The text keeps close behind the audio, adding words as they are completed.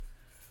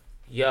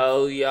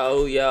Yo,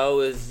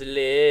 it's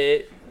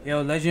lit.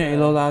 Yo, Legend A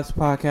Low Lives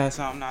Podcast.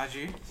 I'm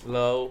Najee.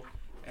 Low.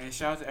 And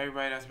shout out to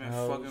everybody that's been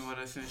House. fucking with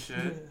us and shit.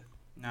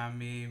 Know what I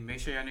mean? Make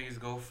sure y'all niggas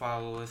go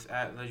follow us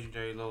at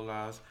Legendary Low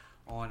Lives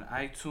on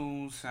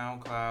iTunes,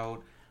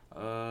 SoundCloud,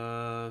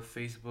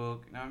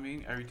 Facebook. Know what I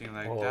mean? Everything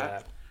like All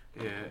that.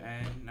 Yeah,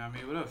 and know what I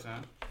mean? What up,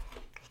 son?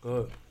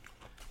 Good.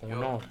 What's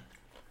going on?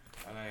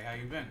 Like, how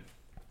you been?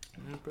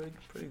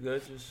 Pretty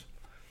good. Just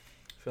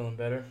feeling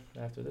better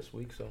after this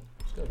week, so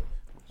it's good.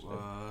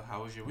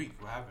 How was your week?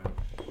 What happened?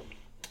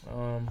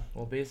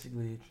 Well,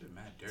 basically, Shit,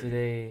 mad dirty.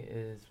 today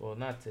is, well,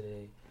 not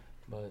today,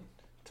 but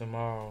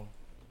tomorrow.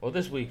 Well,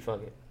 this week,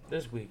 fuck it.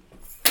 This week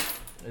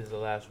is the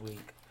last week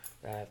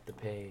that I have to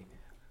pay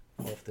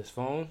off this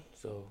phone,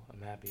 so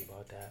I'm happy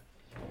about that.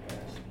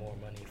 That's more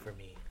money for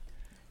me,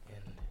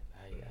 and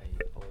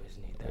I always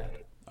need that.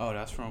 Oh,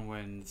 that's from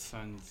when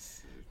Sons...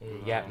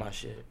 Yap my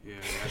shit. Yeah,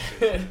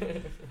 that's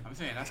it. I'm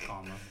saying that's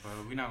karma, but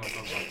we're not gonna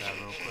talk about that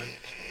real quick.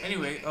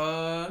 Anyway,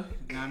 know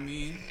what I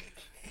mean?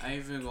 I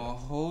ain't even gonna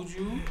hold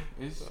you.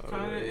 It's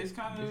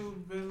kind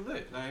of been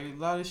lit. Like a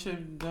lot of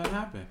shit done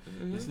happen.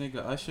 Mm-hmm. This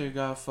nigga Usher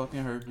got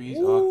fucking herpes.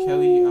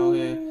 Kelly out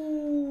here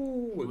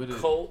with a-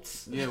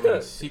 cults. Yeah, with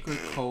a secret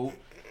cult.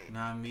 Know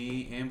what I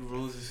mean? Amber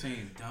Rose is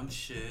saying dumb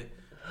shit.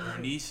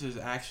 Bernice is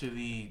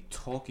actually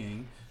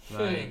talking.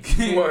 Like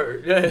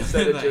Word. Yeah,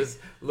 instead of like- just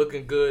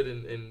looking good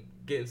and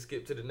getting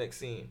skipped to the next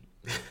scene.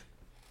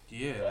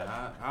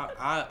 Yeah,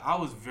 I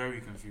was very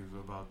confused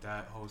about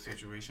that whole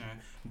situation.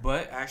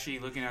 But actually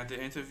looking at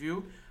the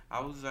interview,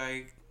 I was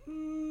like,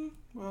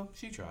 well,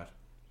 she tried.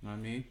 You know what I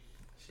mean?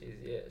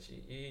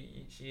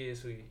 She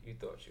is who you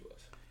thought she was.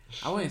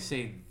 I wouldn't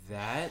say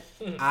that.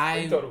 You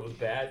I thought it was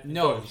bad. You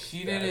thought no, it was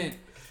she bad. didn't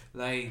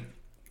like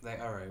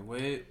all right,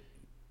 when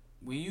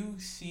you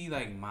see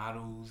like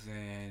models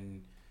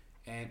and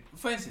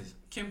for instance,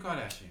 Kim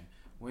Kardashian,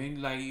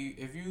 when like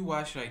if you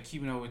watch like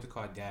Keeping Up with the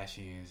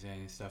Kardashians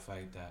and stuff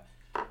like that,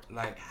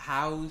 like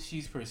how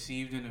she's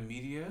perceived in the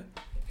media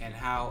and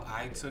how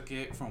I took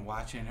it from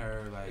watching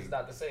her, like It's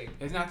not the same.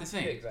 it's not the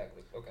same. Yeah,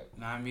 exactly. Okay.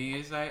 Know what I mean?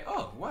 It's like,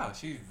 oh wow,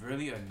 she's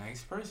really a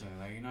nice person.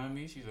 Like, you know what I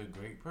mean? She's a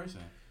great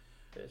person.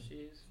 Yeah,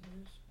 she's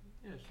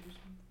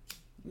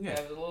Yeah.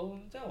 has a little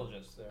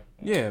intelligence there.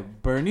 Yeah,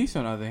 Bernice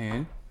on the other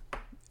hand,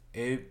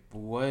 it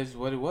was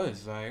what it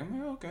was. Like, I'm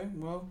like, okay,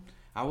 well,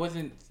 I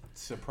wasn't And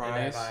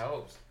surprised. have high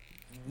hopes.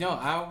 No,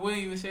 I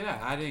wouldn't even say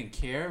that. I didn't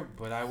care,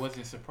 but I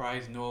wasn't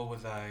surprised, nor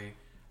was I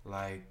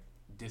like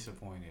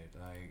disappointed.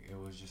 Like, it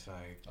was just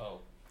like, Oh.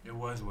 it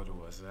was what it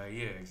was. Like,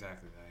 yeah,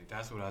 exactly. Like,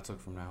 that's what I took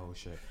from that whole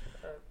shit.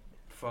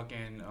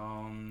 Fucking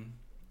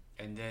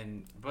and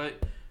then, but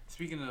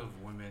speaking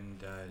of women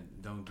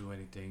that don't do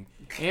anything,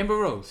 Amber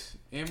Rose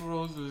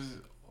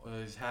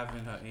was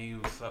having her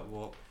annual slut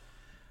walk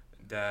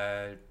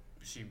that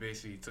she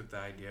basically took the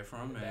idea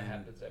from, That and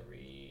happens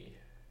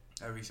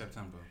every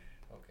September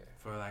okay.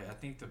 for like I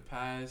think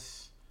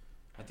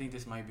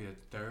this might be the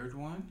third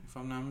one if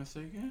I'm not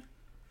mistaken.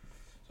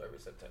 So every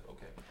September,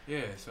 okay.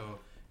 Yeah, so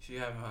she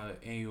having her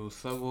annual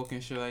slut walk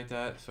and shit like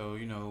that. So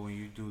you know when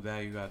you do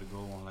that, you got to go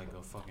on like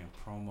a fucking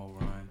promo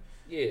run.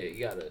 Yeah, you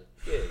gotta.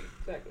 Yeah,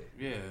 exactly.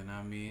 Yeah, you know what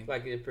I mean.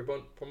 Like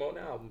promote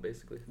an album,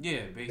 basically. Yeah, You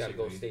gotta basically.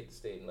 go state to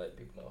state and let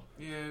people know.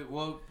 Yeah,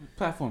 well,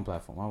 platform. I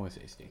wouldn't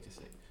say state to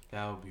state.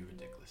 That would be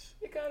ridiculous.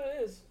 It kind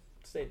of is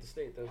state to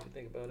state, though, if you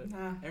think about it.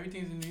 Nah,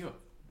 everything's in New York.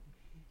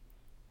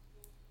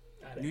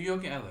 Not New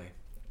York and LA.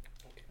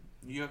 Okay.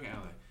 New York and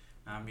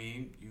LA. I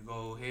mean, you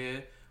go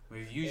here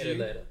with In usually.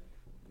 Atlanta.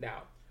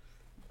 Now,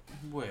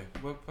 Where?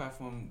 What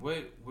platform?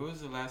 Where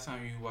was the last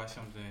time you watched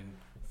something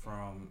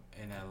from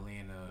an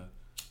Atlanta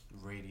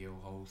radio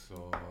host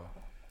or?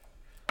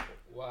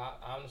 well,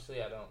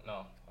 honestly, I don't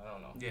know.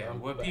 Yeah,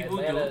 what but people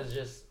Atlanta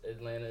do-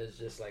 Atlanta is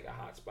just like a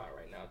hot spot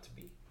right now to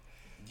be.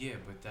 Yeah,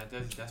 but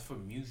that's for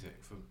music,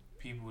 for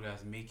people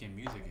that's making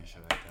music and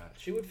shit like that.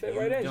 She would fit You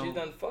right in. don't- She's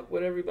done fuck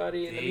with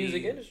everybody in the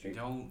music They industry.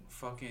 Don't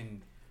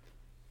fucking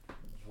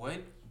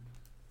what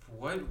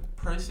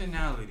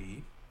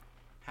personality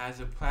has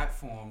a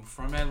platform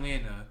from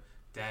Atlanta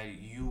that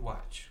you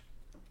watch?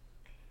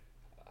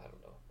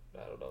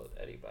 I don't know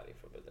anybody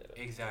from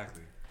Atlanta.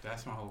 Exactly.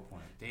 That's my whole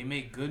point. They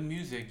make good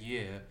music,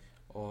 yeah,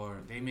 or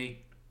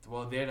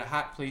they're the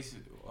hot place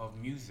of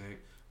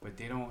music, but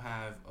they don't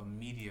have a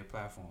media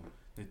platform.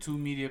 The two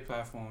media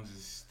platforms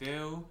is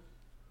still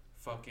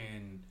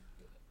fucking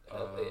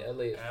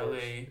LA is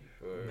LA.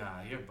 first.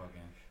 Nah, you're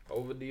bugging.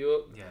 Over New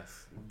York.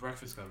 Yes,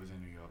 Breakfast Club is in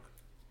New York.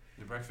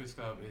 The Breakfast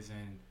Club is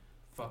in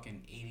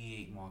fucking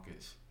 88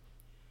 markets.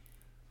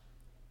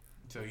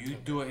 So you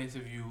do an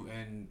interview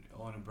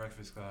on the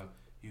Breakfast Club,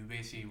 you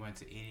basically went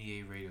to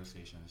 88 radio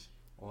stations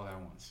all at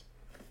once.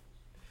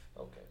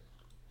 Okay.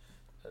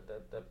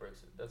 That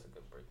breaks it. That's a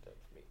good breakdown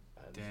for me.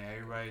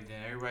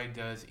 Then everybody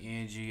does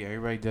Angie,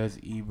 everybody does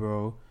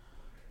Ebro.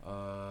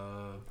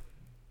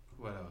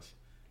 What else?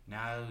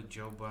 Now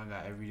Joe Budden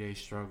got Everyday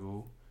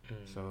Struggle,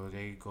 so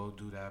they go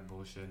do that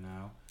bullshit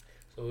now.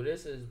 So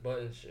this is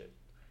Button shit.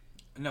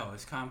 No,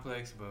 it's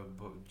complex, but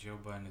Joe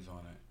Budden is on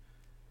it.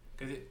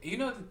 Cause you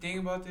know what the thing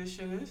about this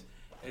shit is,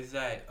 is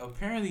that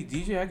apparently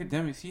DJ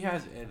Academics, he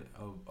has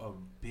a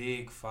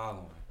big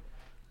following.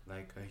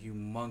 Like a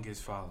humongous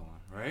following,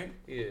 right?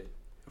 Yeah.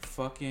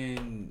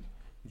 Fucking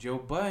Joe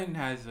Budden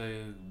has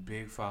a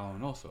big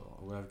following also,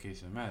 or whatever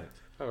case it matters.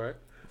 Alright.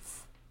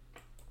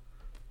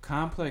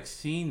 Complex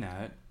seen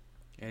that,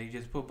 and he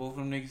just put both of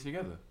them niggas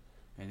together.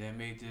 And then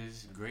made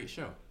this great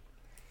show.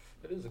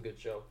 It is a good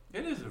show.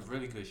 It is a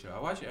really good show. I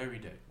watch it every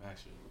day,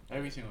 actually.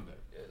 Every single day.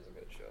 It is a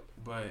good show.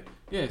 But,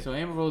 yeah, so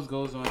Amber Rose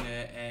goes on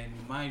there, and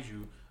mind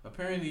you,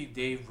 apparently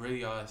they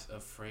really are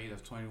afraid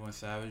of 21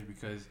 Savage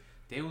because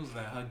they was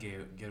letting her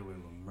get away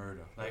with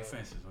murder. Like, for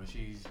instance, when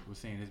she was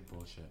saying this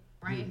bullshit.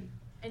 Right?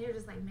 And you're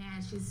just like,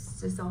 man, she's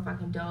just so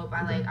fucking dope.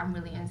 I'm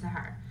really into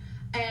her.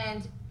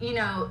 And, you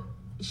know,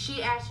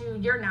 she asked you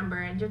your number,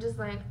 and you're just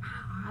like,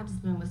 I've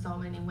just been with so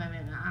many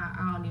women,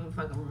 I don't even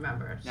fucking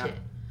remember now, shit.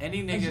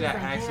 Any nigga that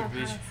asks a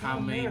bitch how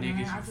many niggas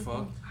you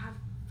fuck,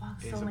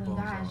 I've is fucked so a many bozo.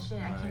 guys. Shit,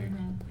 I can't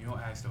even. You don't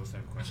ask those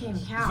type of I can't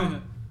questions. even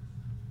count.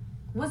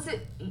 What's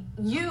it?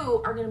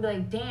 You are gonna be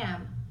like,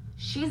 damn,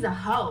 she's a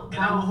hoe, bro. And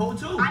I'm a hoe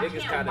too. I Niggas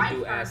can't kind of wife do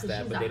her ask 'cause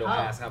that, she's but a they don't hoe.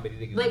 ask how many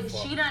niggas Like you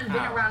fuck. she done been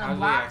How? around How the do they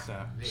block. ask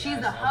that? They She's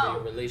ask a how many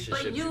hoe.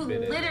 relationships But you you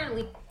been in.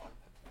 literally.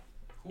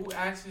 Who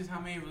asks how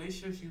many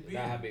relationships you be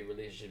Not in? how many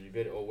relationships you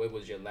been in, or what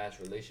was your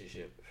last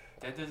relationship?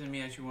 That doesn't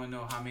mean that you want to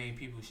know how many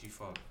people she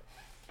fucked.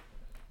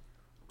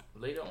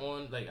 Later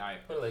on, like,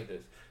 alright, put it like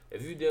this: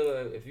 if you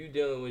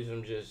dealing with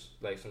some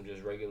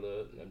just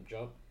regular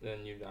jump,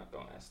 then you're not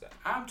gonna ask that.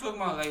 I'm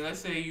talking about, like, let's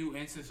say you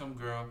into some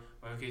girl,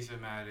 whatever case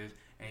it matters,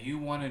 and you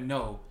want to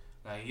know,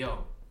 like,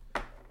 yo,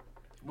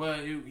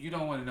 well, you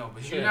don't want to know,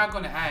 but you're not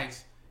going to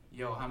ask,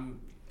 yo,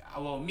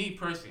 well, me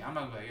personally, I'm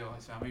not going to be like, yo,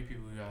 so how many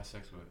people you got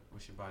sex with?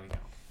 What's your body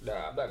count?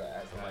 Nah, I'm not gonna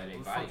ask somebody What their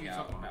the body fuck you count.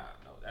 talking Nah,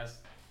 about? no, that's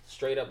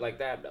straight up like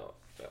that though.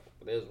 So,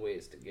 there's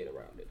ways to get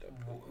around it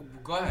though.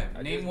 Go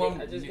ahead. Name one.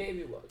 I just gave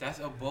you one. That's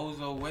a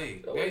bozo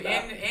way. No, it's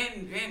not.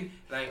 And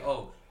like,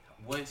 oh,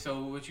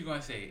 what you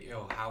gonna say?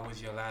 Yo, how was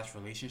your last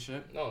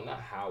relationship? No, not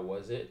how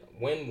was it.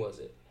 When was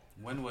it?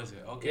 When was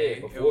it? Okay.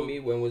 Yeah, before me.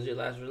 When was your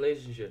last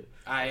relationship?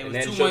 It And was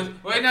then 2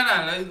 months. Wait,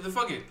 no.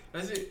 Fuck it.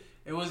 That's it.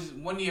 It was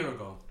 1 year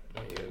ago.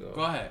 1 year ago.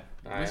 Go ahead.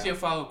 What's your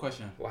follow-up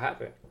question? What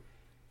happened?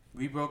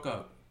 We broke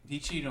up. He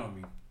cheated on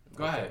me.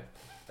 Go Okay. ahead.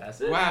 That's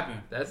it. What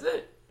happened? That's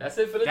it. That's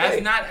it for the day.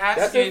 That's not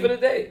asking. That's it for the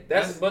day.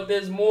 But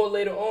there's more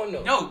later on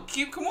though. No,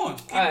 come on.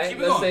 Keep All right, it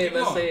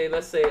going.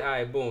 let's say, all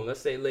right, boom. Let's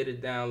say later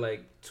down,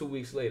 like 2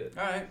 weeks later.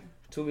 All right.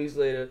 2 weeks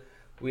later,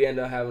 we end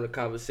up having a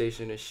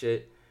conversation and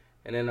shit.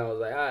 And then I was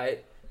like, all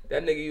right,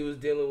 that nigga you was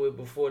dealing with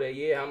before that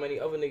year, how many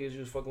other niggas you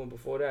was fucking with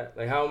before that?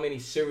 Like, how many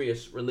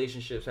serious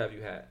relationships have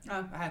you had?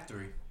 I had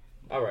 3.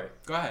 All right,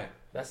 Go ahead.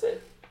 that's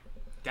it.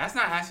 That's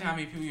not asking how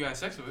many people you had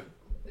sex with.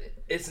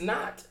 It's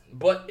not.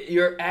 But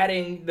you're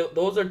adding,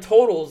 those are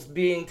totals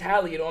being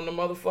tallied on the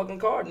motherfucking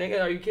card,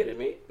 nigga. Are you kidding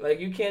me? Like,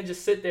 you can't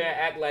just sit there and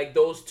act like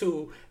those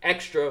 2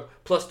 extra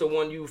plus the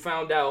one you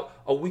found out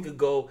a week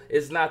ago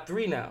is not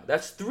 3 now.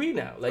 That's 3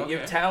 now. Like, you're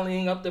Okay.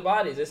 tallying up the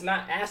bodies. It's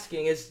not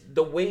asking. It's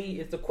the way,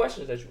 it's the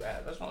questions that you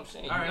ask. That's what I'm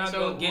saying. All You're right, not so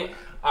gonna get. what-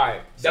 All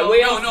right. So, that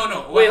way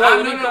no. Wait, Well,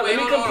 hold on. no, Let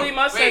me hold on. complete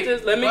my Wait,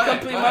 sentence. Let me go ahead,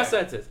 complete go my ahead.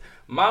 sentence.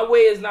 My way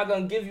is not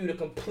gonna give you the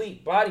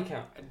complete body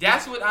count.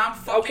 That's what I'm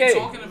fucking Okay,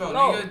 talking about,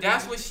 no. nigga.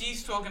 That's what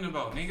she's talking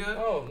about, nigga.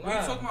 No, What are you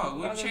nah. talking about?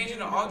 We're Nah, changing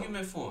the nah.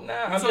 argument for. Nah, We're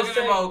I'm just talking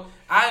saying. about.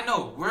 I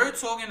know. We're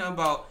talking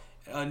about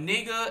a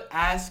nigga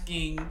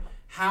asking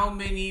how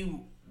many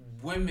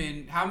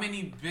women, how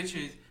many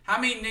bitches, how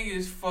many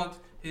niggas fucked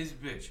his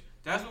bitch.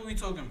 That's what we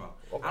talking about.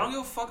 Okay. I don't give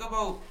a fuck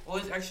about all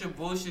this extra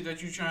bullshit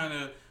that you trying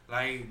to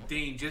like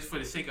thing just for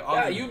the sake of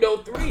Yeah, argument. you know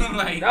 3.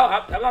 Like- no,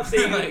 I'm not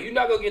saying Like- you're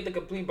not gonna get the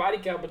complete body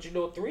count, but you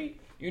know 3.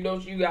 You know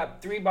you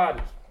got 3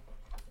 bodies,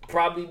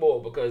 probably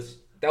more because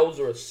those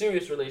were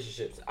serious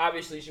relationships.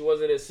 Obviously, she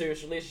wasn't in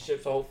serious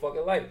relationships her whole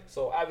fucking life,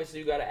 so obviously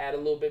you got to add a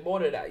little bit more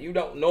to that. You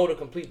don't know the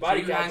complete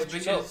body so you count, ask but you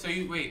bitches. know. So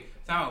you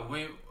wait. Time out.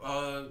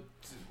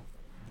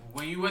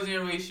 When you wasn't in a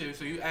relationship,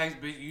 so you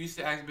used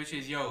to ask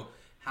bitches, yo,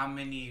 how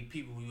many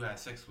people you had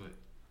sex with?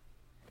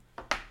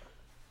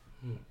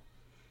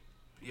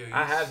 Yo, you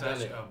I have such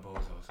done it. a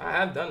bozo. son. I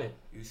have done it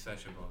You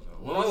such a bozo.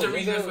 What No, was the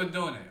reason nigga. for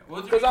doing it?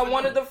 What was the because I reason for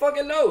wanted doing to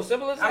fucking know.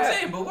 Simple as it? I'm that.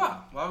 saying, but why?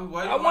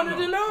 Why I wanted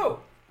to know.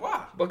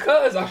 Why?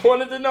 Because I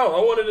wanted to know. I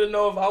wanted to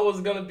know if I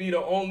was gonna be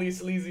the only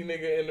sleazy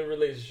nigga in the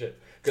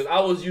relationship. Because I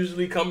was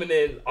usually coming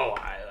in,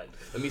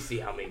 let me see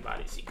how many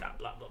bodies she got,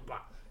 blah, blah, blah.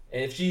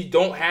 And if she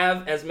don't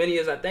have as many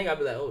as I think, I'd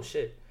be like, oh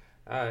shit.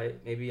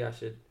 Alright, maybe I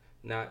should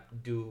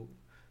not do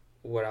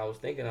what I was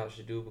thinking I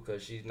should do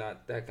because she's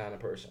not that kind of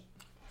person.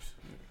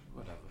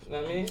 Whatever. You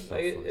know what I mean?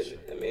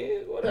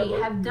 Like, whatever.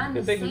 They have done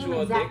You the think what same you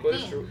wanna exact think, but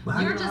it's thing. true. But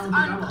how You're you just know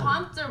how to get out?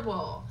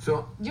 uncomfortable.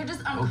 So You're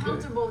just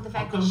uncomfortable with the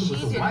fact that uncomfortable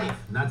she's with your a wife,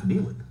 not to be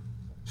with.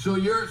 So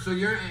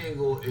your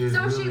angle is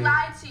So if really, she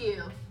lied to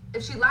you,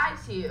 it's She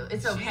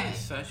okay. is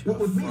such What a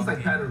with me is like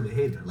fucking- pattern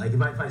behavior. Like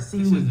if I see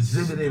This you is the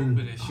exhibiting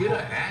stupidest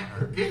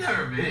shit. get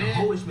her, man.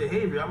 Hoish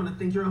behavior, I'm gonna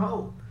think you're a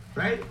hoe,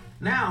 right?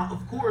 Now,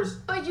 of course,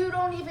 But you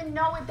don't even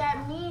know what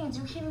that means.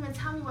 You can't even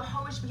tell me what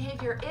hoish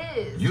behavior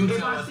is. You If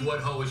tell I us see- what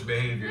hoish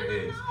behavior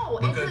is. No.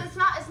 Because It's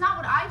not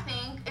what I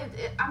think.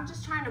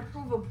 trying to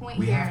prove a point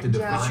We here. have to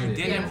define it.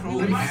 Didn't prove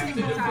We it. have to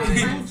We define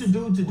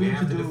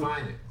it.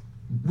 define it.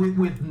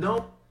 With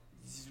no.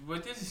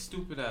 But this is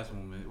stupid ass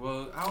woman.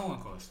 Well, I don't want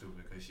to call her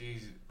stupid because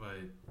but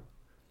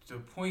the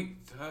point,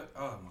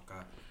 oh my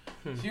god,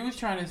 she was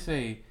trying to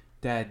say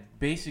that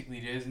basically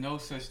there's no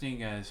such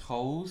thing as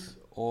hoes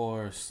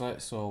or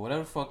sluts or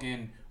whatever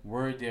fucking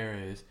word there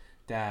is,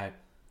 that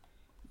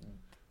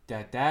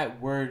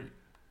word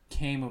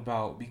came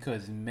about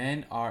because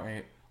men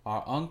are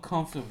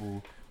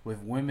uncomfortable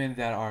with women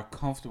that are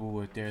comfortable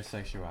with their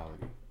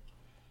sexuality.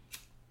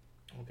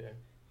 Okay.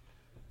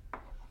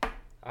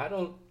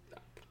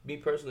 Me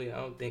personally, I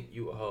don't think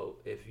you a hoe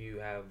if you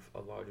have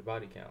a large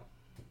body count.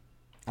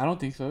 I don't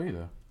think so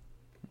either.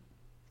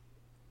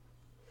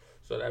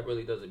 So that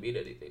really doesn't mean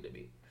anything to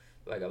me.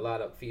 Like, a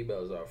lot of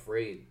females are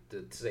afraid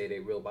to say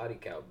their real body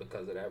count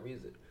because of that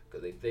reason.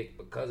 Because they think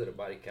because of the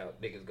body count,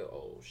 niggas go,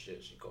 oh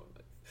shit, she got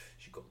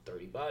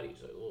 30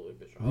 bodies. Like, oh, that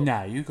bitch a hoe.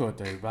 Nah, you go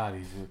 30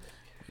 bodies.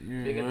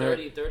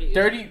 Nigga,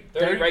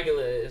 30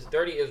 regular is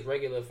 30 is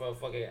regular for a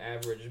fucking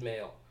average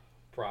male,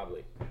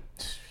 probably.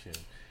 Shit.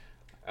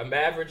 An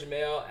average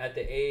male at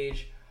the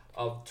age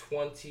of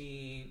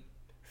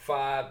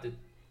 25 to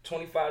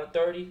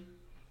 30,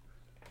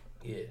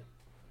 yeah.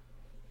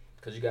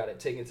 Because you got to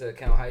take into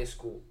account high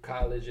school,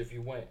 college if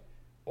you went,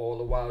 all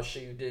the wild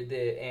shit you did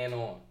there and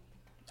on.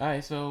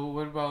 Alright, so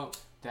what about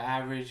the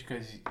average?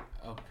 Because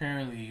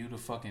apparently you the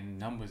fucking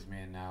numbers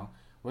man now.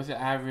 What's the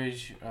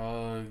average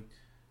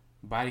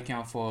body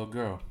count for a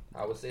girl?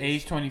 I would say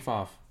age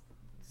 25.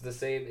 It's the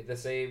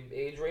same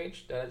age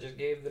range that I just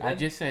gave the men. I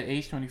just said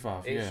age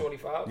 25. Age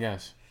 25?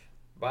 Yes.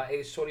 By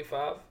age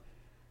 25,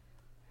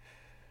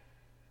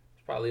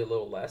 it's probably a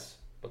little less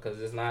because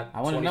it's not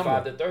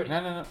 25 to 30.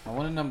 No. I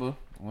want a number.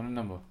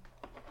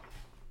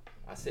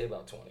 I say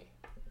about 20.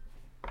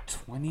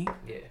 20?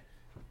 Yeah.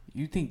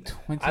 You think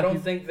 20? I don't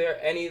think they're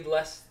any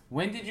less.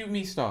 When did you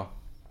meet Star?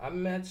 I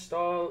met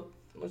Star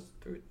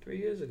 3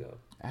 years ago.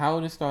 How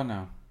old is Star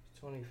now?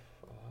 25.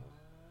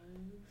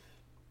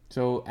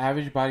 So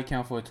average body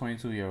count for a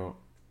 22-year-old.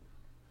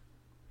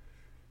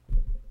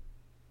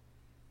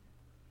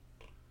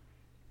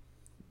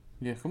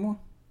 Yeah, come on.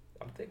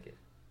 I'm thinking.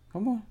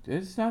 Come on.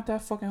 It's not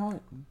that fucking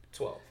hard.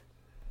 12.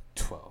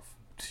 12.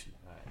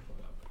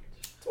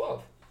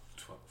 12.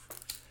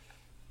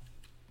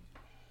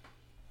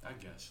 I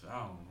guess. I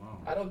don't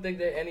know. I don't think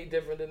they're any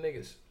different than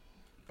niggas.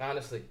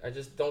 Honestly, I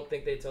just don't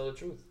think they tell the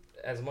truth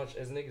as much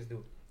as niggas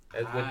do.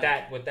 With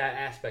that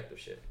aspect of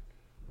shit.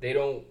 They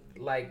don't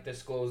like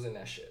disclosing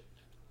that shit.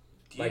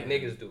 Yeah. Like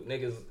niggas do.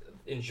 Niggas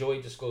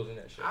enjoy disclosing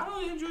that shit. I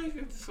don't enjoy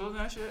disclosing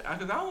that shit.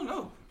 Because I don't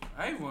know.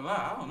 I ain't gonna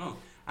lie. I don't know.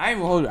 I ain't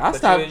even hold it.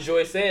 But you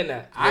enjoy saying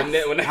that. When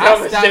the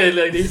conversation,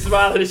 like, you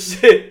smile and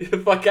shit, get the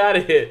fuck out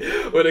of here.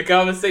 When the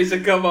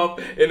conversation come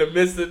up in the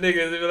midst of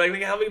niggas, they be like,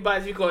 nigga, how many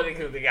bodies you call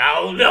niggas? Nigga, I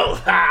don't know.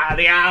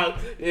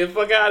 Get the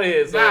fuck out of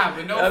here. So, nah,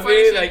 but no funny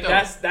shit, like,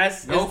 though.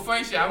 That's no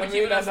funny shit. I'm gonna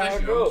keep it a funny shit.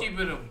 I'm go. gonna keep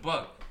it a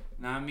buck.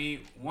 Now, I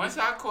mean, once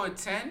I caught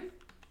 10,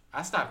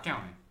 I stopped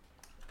counting.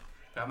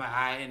 I'm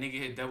like, nigga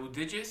hit double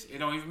digits. It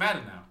don't even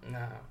matter now.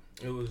 Nah,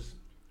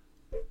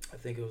 I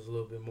think it was a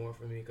little bit more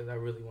for me because I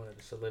really wanted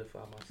to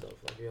solidify myself.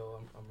 Like, yo,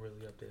 I'm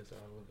really up there, so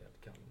I really have to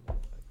count more.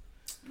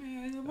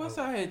 Like, man, once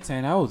I hit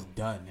 10, I was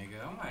done, nigga.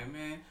 I'm like,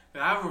 man.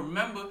 I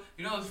remember,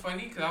 you know what's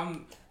funny? Because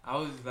I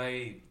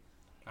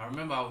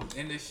remember I was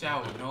in the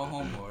shower with no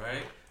homo,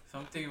 right? So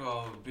I'm thinking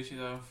about bitches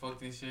that I'm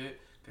fucked and shit.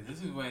 Because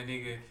this is when a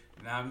nigga,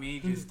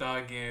 just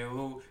start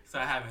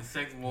having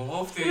sex more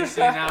often and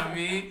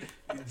shit,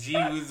 G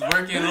was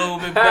working a little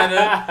bit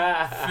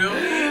better. Feel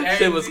me?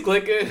 Shit was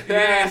clicking.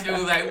 Yeah, shit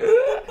was like,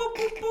 boop, boop,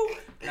 boop,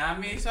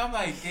 boop. So I'm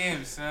like,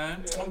 damn,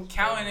 son. I'm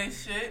counting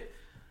this shit.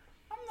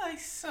 I'm like,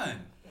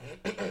 son.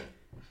 I'm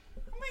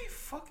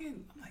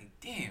like,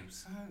 damn,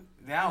 son.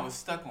 Then I was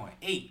stuck on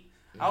 8.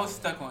 I was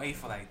stuck on 8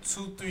 for like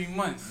 2-3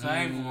 months, so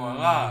I ain't gonna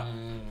lie.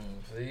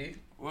 See?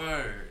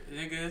 Word.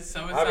 Nigga,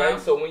 summertime. Alright,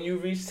 so when you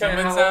reached 10,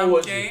 how old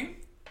was you?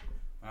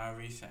 When I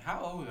reached 10. How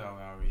old was I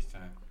when I reached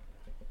 10?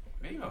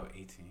 Maybe about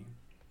 18.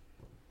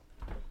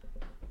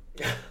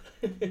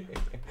 And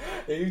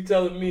you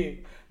telling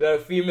me that a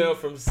female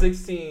from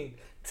 16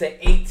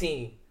 to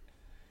 18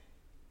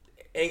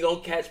 ain't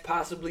gonna catch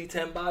possibly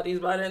 10 bodies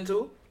by then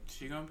too?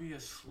 She gonna be a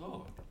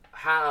slow.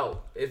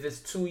 How? If it's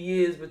 2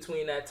 years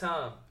between that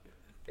time.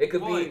 It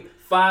could be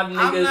 5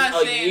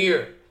 niggas a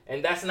year.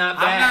 And that's not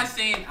bad.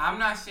 I'm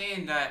not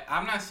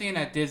saying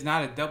that there's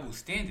not a double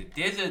standard.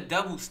 There's a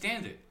double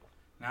standard.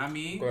 Know what I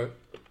mean? Right.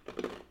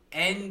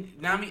 And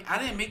know what I mean? I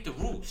didn't make the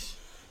rules.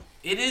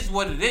 It is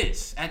what it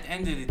is at the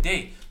end of the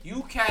day.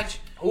 You catch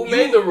Who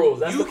made the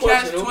rules? That's the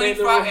question. You catch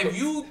 25 if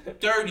you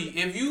 30,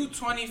 if you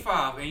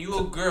 25 and you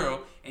a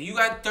girl and you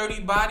got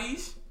 30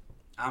 bodies,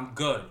 I'm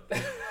good.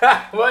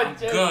 I'm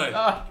good.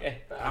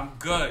 Okay. I'm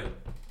good.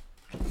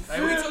 Like, what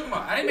are you talking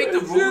about? I didn't make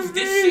the rules.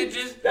 This shit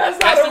just... That's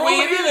the way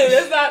it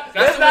is. That's the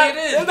way it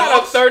is. There's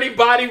not a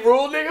 30-body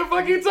rule, nigga.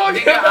 Fuck you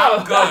talking about?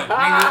 I'm good.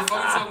 Nigga, fuck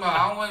you talking about?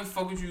 I don't want to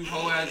fuck with you,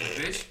 whole ass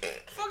bitch.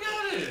 Fuck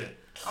out of here.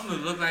 I'm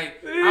gonna look like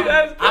See,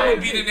 that's I'm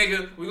gonna be crazy. the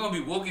nigga. We're gonna be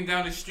walking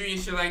down the street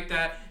and shit like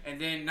that, and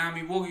then now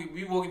we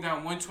walking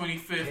down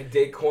 125th. And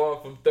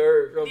Daquan from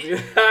third. Gonna be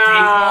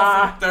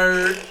Daquan from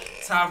third,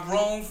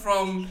 Tyrone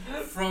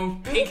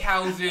from Pink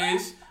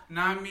Houses.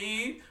 Know what I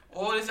mean?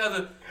 All this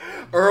other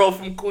Earl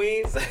from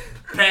Queens.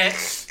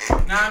 pets. Know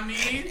what I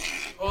mean?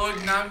 Or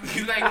nah,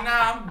 you like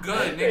nah, I'm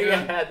good, Nigga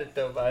nigga. had to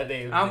throw my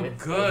name. I'm in.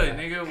 good,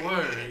 nigga.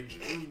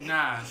 Word.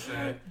 Nah,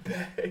 son.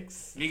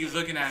 Bex. Niggas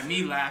looking at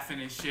me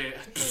laughing and shit.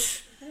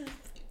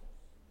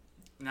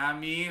 Know what I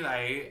mean?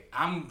 Like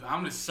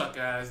I'm the sucker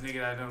ass nigga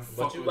that done fuck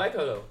But you with. like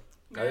her though.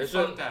 Man, It fuck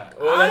shouldn't- that.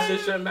 Well, that shit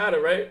shouldn't matter,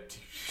 right?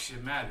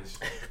 Shit matters.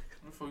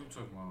 What the fuck you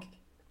talking about?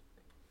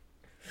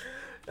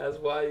 That's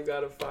why you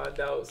gotta find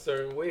out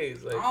certain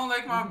ways. Like, I don't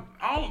like my.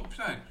 I don't.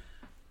 Son,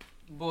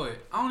 boy,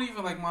 I don't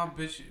even like my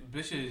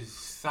bitch's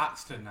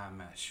socks to not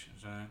match.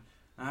 Son.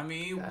 I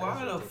mean, That why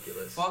is the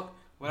ridiculous. fuck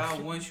would I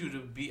want you to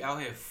be out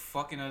here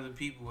fucking other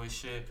people and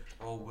shit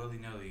all willy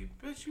nilly?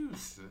 Bitch, you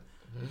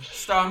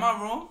star. Am I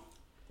wrong?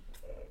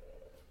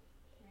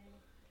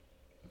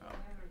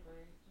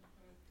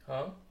 huh?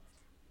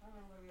 I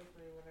don't really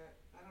agree with it.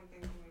 I don't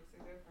think it makes a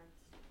difference.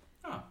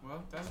 Oh,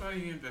 well, that's why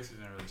you invested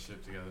in a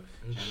relationship together.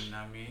 And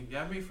I mean,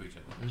 y'all made for each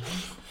other.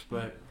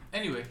 But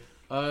anyway,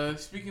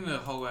 speaking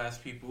of hoe ass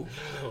people,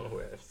 Oh,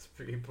 ass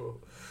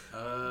people.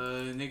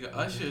 nigga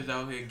Usher is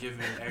out here giving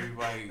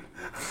everybody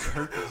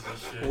herpes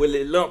and shit.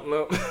 Willie Lump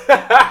Lump.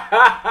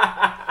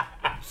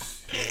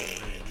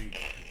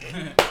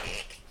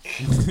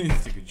 This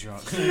nigga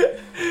drunk.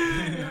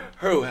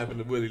 Heard what happened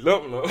to Willie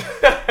Lump Lump.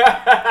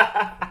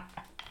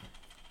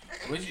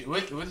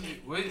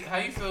 How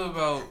you feel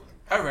about?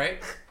 All right.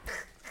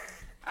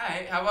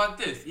 How about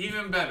this?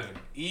 Even better.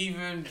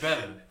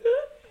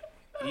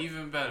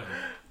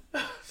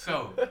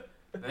 So,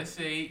 let's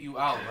say you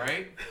out,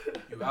 right?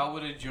 You out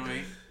with a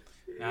joint.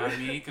 Know what I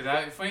mean?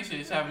 Cause funny shit,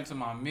 this happened to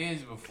my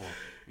mans before.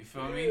 You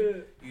feel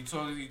me? You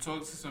talk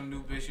to some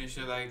new bitch and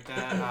shit like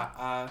that.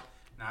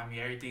 Know what I mean?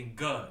 Everything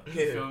good. You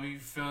feel me? You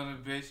feeling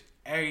the bitch?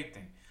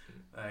 Everything.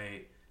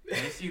 Like,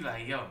 and she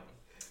like, yo,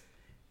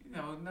 you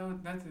know, no,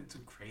 nothing too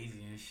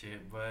crazy and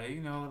shit, but you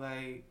know,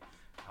 like,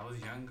 I was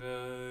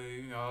younger,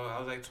 you know, I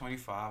was like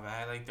 25, I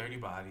had like 30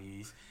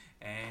 bodies,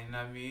 and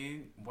I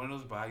mean, one of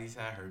those bodies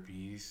had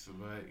herpes,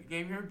 but it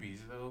gave me herpes,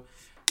 so,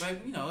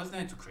 but you know, it's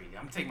not too crazy.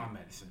 I'm taking my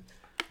medicine.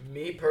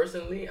 Me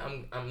personally,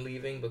 I'm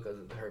leaving because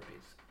of the herpes.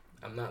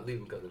 I'm not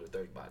leaving because of the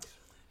 30 bodies.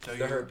 So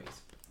The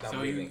herpes. I'm So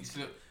leaving. you,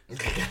 so,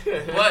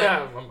 But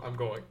I'm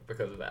going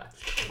because of that.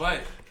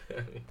 but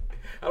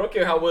I don't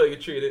care how well you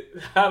treat it.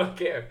 I don't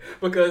care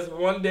because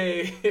one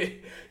day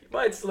you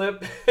might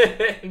slip.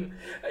 And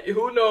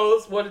who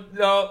knows what?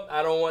 No,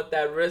 I don't want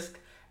that risk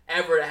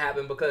ever to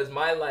happen because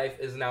my life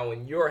is now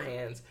in your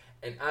hands,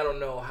 and I don't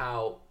know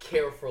how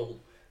careful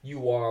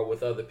you are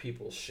with other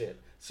people's shit.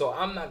 So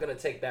I'm not gonna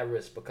take that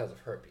risk because of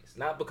herpes,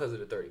 not because of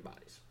the 30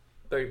 bodies.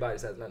 30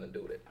 bodies has nothing to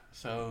do with it.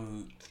 so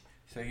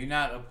you're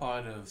not a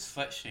part of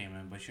slut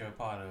shaming, but you're a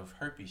part of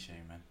herpes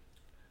shaming.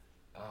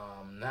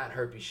 Not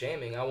herpes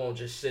shaming. I won't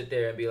just sit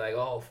there and be like,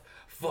 oh,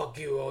 fuck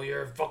you, oh,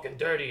 you're fucking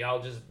dirty.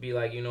 I'll just be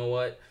like, you know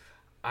what?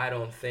 I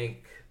don't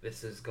think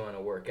this is going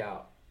to work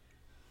out.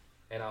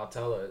 And I'll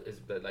tell her,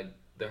 but like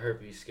the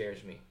herpes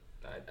scares me.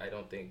 I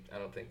don't think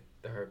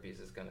the herpes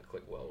is going to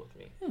click well with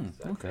me.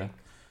 So I think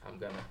I'm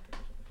going to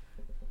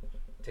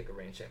take a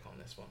rain check on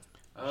this one.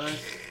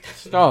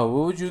 Star,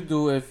 what would you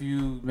do if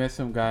you met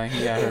some guy and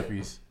he had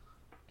herpes?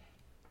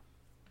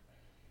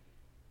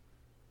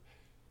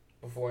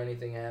 Before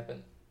anything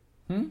happened.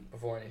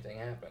 Before anything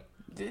happened.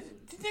 The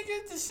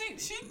nigga,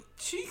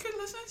 she could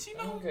listen. She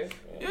know. Okay.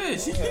 Yeah,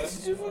 she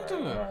fucked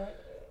Alright, up.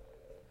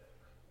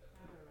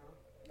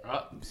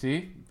 alright.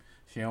 See,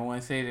 she don't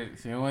want to say that.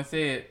 She don't want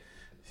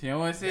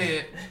to say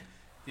it.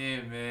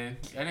 Yeah, man.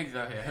 That nigga's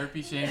out here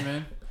herpes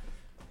shaming.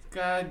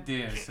 God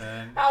damn,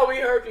 son. How we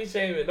herpes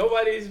shaming?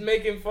 Nobody's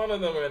making fun of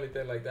them or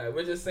anything like that.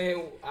 We're just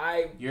saying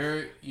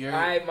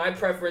my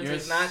preference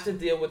is not to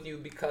deal with you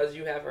because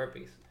you have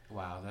herpes.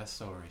 Wow, that's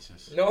so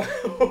racist. No,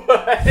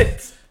 what? That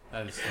is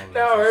so racist.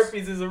 Now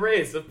herpes is a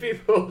race of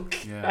people.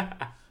 Yeah,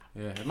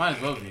 it might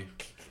as well be.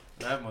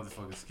 That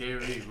motherfucker's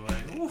scary,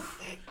 boy.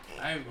 Oof.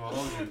 I ain't gonna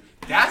hold you.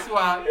 That's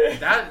why.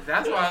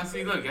 That's why. I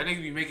see. Look, that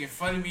nigga be making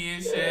fun of me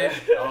and shit.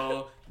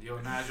 Oh, yo,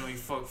 Nige only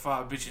fuck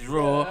 5 bitches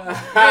raw.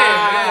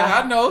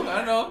 Yeah, I know. Nah,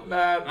 I know.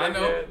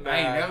 nigga, I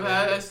ain't never nah.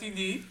 had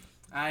STD.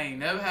 I ain't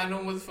never had no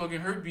motherfucking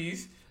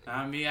herpes.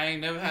 I mean, I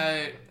ain't never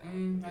had.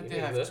 I did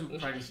have 2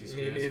 pregnancy Me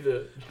scares.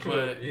 neither.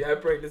 But you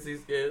had pregnancy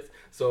scares,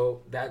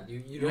 so that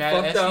you You done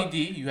had fucked up.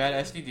 STD. You had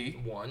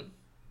STD.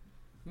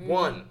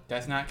 One.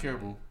 That's not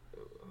curable.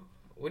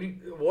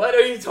 What are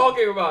you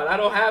talking about? I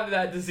don't have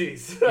that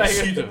disease.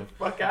 Yes, you do.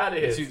 Fuck out of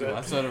here. Yes, you do. son.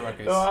 I saw the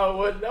records. No, I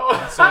would no.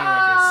 I saw the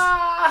records.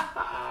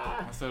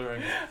 I saw the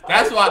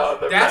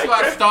records. That's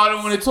why I started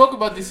want to talk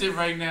about this shit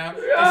right now.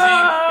 Cause they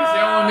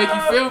don't want to make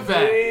you feel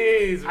bad.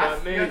 Please, my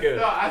nigga.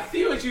 No, I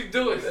see what you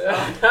doing.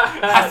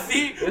 I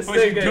see This what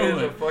you nigga is a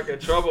doing. fucking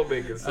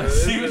troublemaker. So I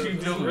see this what you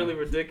is doing. really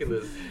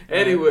ridiculous.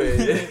 Anyway,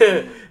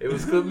 it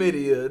was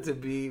chlamydia to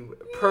be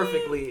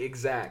perfectly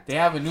exact. They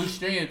have a new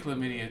strain of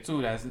chlamydia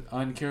too. That's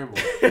uncurable.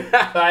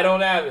 I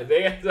don't have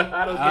it.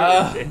 I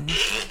don't get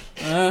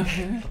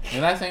it. The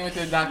last time you went to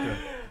the doctor.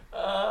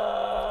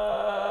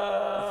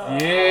 Oh,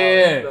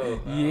 Yeah,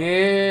 no.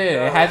 yeah.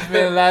 No. It has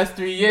been the last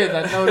 3 years.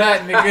 I know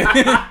that, nigga.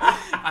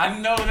 I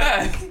know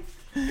that.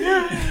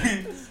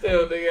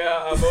 Still, nigga,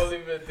 I've only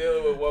been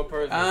dealing with one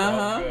person. So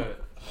Uh-huh. I'm good.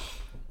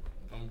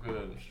 I'm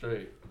good. I'm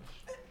straight.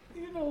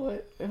 You know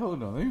what?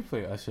 Hold on, let me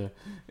play Usher.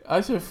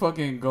 Usher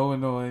fucking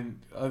going on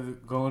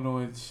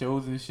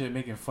shows and shit,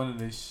 making fun of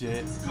this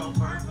shit.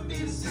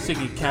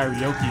 Singing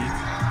karaoke.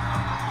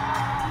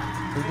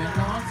 It's been a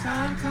long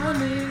time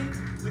coming.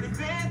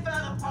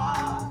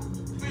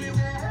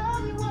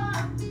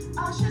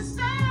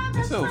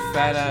 This little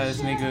fat ass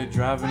nigga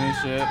driving and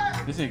shit.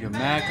 This nigga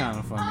mad kind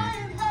of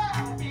funny.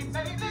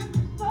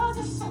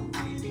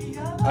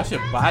 Usher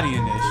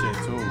bodying that shit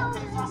too.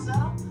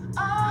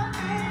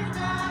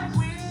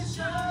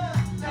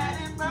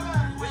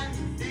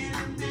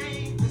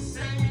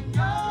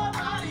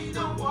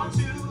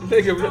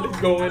 Nigga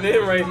really going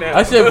in right now.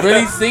 Usher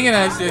really singing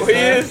that shit. Oh, he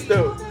son. is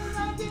though.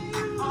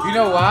 You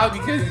know why?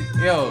 Because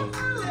yo,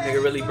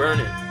 Nigga really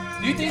burning.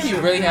 do you think he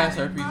really has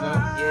herpes though?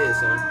 Yeah,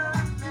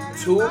 son.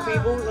 2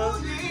 people,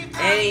 son.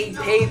 And he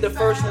paid the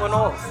first one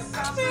off.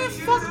 Man,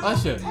 fuck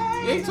Usher.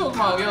 Yeah, he talking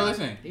about yo.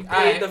 Listen, He paid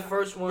alright, the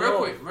first one real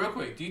off. real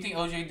quick. Do you think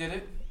OJ did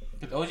it?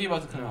 Because OJ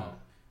about to come No. out.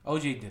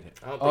 OJ did it.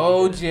 I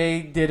don't think he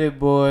OJ did it,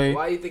 boy.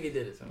 Why you think he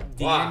did it, son?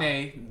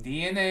 Why?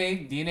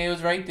 DNA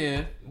was right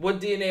there. What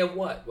DNA of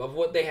what? Of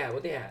what they had?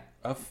 What they had?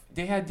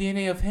 They had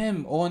DNA of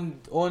him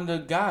on the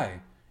guy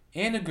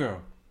and the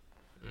girl.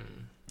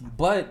 Mm.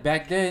 But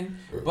back then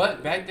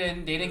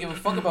they didn't give a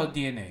fuck about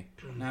DNA.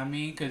 You know what I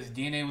mean? Because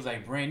DNA was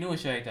like brand new and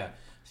shit like that.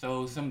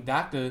 So some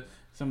doctor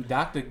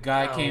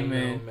guy came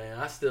in. Man,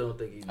 I still don't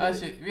think he did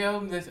Usher, it. yo,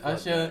 this Fuck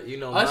Usher, that. You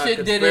know, Usher my did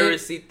it.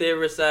 conspiracy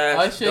theorist ass.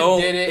 Usher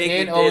don't did it, think he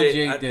and did OJ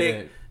it. I did think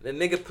it. the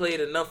nigga played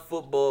enough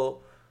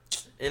football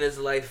in his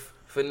life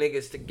for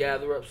niggas to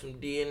gather up some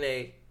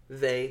DNA.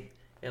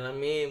 And I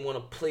mean, want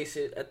to place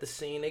it at the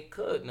scene, they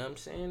could. You know what I'm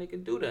saying? They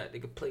could do that. They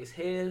could place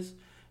hairs.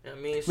 You know what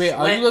I mean? Wait,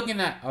 are sweat. you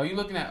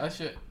looking at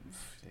Usher?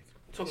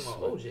 Talking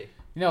about OJ.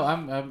 No,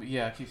 I'm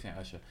yeah, I keep saying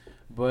Usher.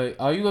 But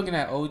are you looking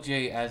at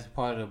OJ as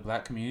part of the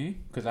black community?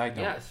 Because I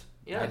don't.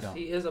 Yes, don't.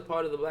 he is a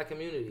part of the black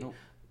community. Nope.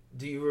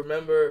 Do you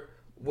remember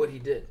what he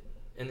did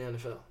in the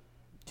NFL?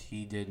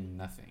 He did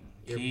nothing.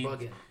 You're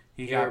bugging.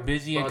 He You're got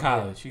busy in bugging.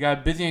 college. He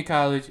got busy in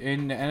college.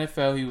 In the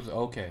NFL, he was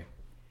okay.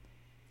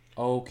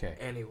 Okay.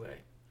 Anyway,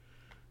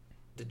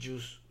 the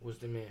juice was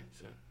the man,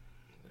 son.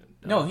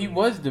 That No, was he the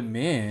was the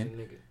man. man. He was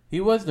a nigga.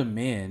 He was the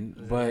man,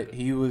 Was a but nigga.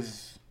 he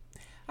was.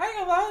 I ain't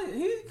gonna lie.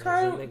 He was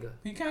kind a of. nigga.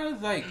 He kind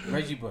of like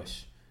Reggie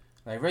Bush.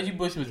 Like Reggie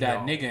Bush was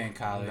that No. nigga in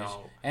college.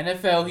 No.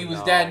 NFL, he was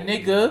No, that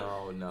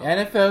nigga. No.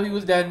 NFL, he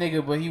was that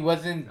nigga, but he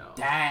wasn't No.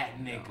 that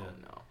nigga.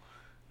 No.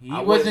 He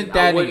I wasn't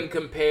that I wouldn't nigga.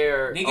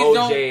 compare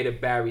Niggas OJ to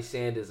Barry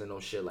Sanders and no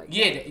shit like that.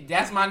 Yeah,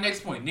 that's my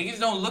next point. Niggas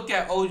don't look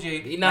at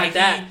OJ. He not like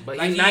that, but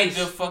like he nice.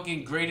 the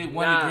fucking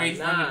one of the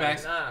greatest running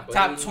backs, but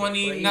top he-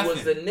 20, but he nothing.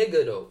 was the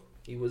nigga though.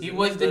 He was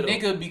the though.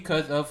 nigga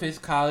because of his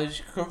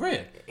college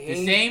career.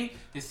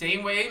 The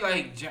same way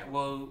like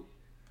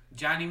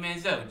Johnny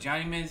Manziel.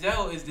 Johnny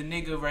Manziel is the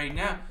nigga right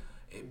now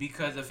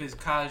because of his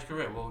college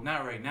career. Well,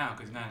 not right now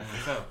because not in the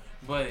NFL,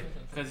 but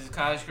because his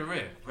college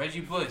career. Reggie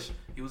Bush,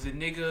 he was a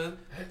nigga.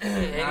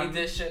 And he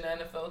did shit in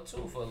the NFL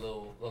too for a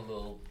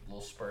little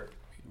spurt.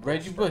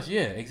 Reggie Bush,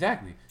 yeah,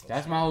 exactly.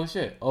 That's my whole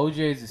shit.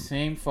 OJ is the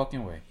same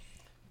fucking way.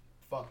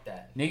 Fuck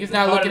that. Niggas He's a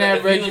not part looking of the- at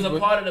if Reggie He was a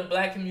Bush. part of the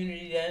black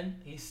community then.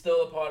 He's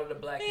still a part of the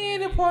black He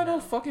community. ain't a part of now.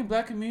 the fucking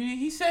black community.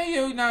 He said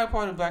he's not a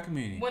part of the black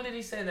community. When did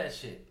he say that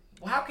shit?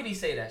 Well, how can he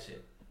say that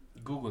shit?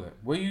 Google it.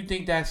 What do you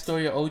think that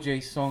story of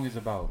OJ song is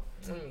about?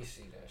 Let me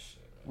see that shit.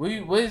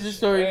 What is the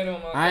story? Right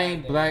on my I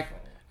ain't goddamn black. phone.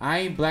 I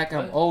ain't black.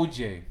 I'm What?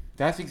 OJ.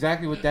 That's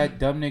exactly what that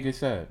dumb nigga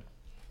said.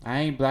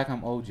 I ain't black.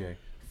 I'm OJ.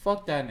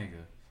 Fuck that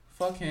nigga.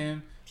 Fuck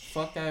him.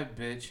 Fuck that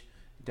bitch.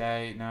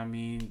 That I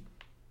mean,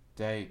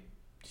 that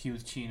he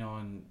was cheating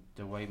on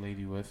the white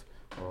lady with,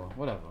 or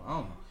whatever. I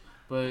don't know.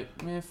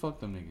 But man, fuck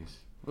them niggas.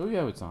 Where we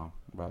at with Tom?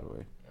 By the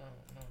way. I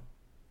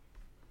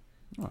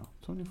don't know. Oh,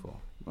 24.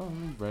 Oh,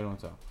 right on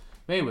top.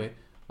 But anyway,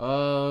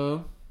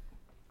 oh,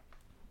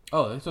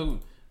 so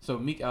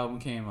Meek album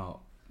came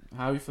out.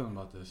 How are you feeling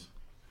about this?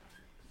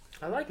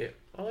 I like it.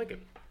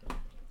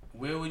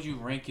 Where would you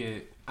rank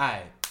it?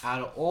 Alright,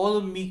 out of all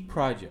the Meek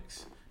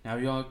projects, now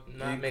we gonna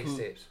Not include,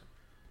 mixtapes.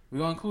 we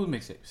gonna include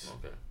mixtapes.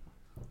 Okay.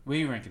 Where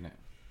you ranking it?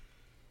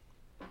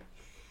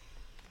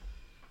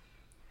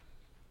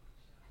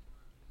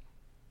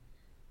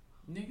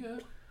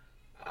 Nigga,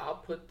 I'll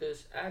put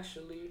this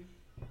actually.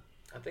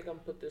 I think I'm gonna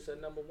put this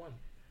at number 1.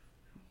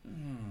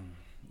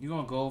 you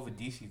gonna go over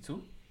DC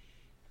too?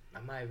 I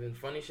might have been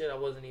funny shit. I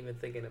wasn't even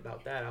thinking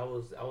about that. I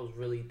was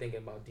really thinking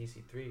about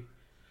DC 3.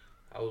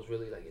 I was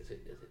really like, is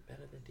it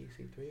better than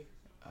DC3?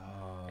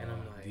 And I'm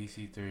like,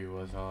 DC3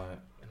 was hard.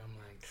 And I'm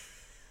like,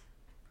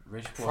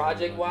 Rich Poor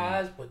project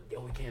wise, but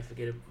yo, we can't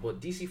forget it. Well,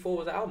 DC4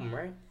 was the album,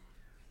 right?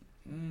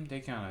 They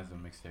count as a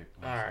mixtape.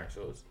 Alright,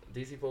 so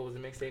DC4 was a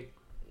mixtape?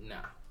 Nah.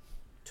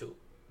 2.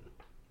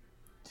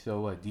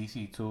 So what,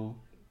 DC2?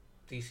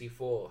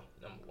 DC4,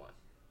 number 1.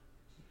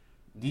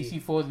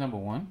 DC4 is number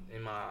 1?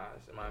 In my eyes,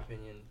 in my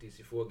opinion,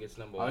 DC4 gets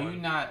number Are 1. you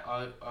not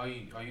are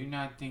you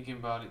not thinking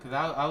about it? Cause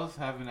I was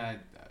having that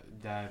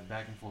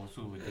back and forth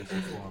too with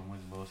DC4 and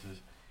wins and losses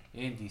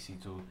in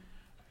DC2.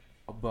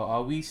 But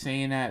are we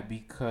saying that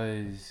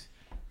because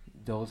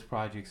those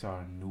projects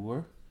are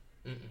newer?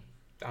 Mm-mm.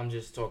 I'm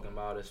just talking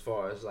about as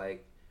far as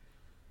like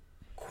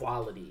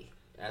quality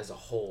as a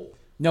whole.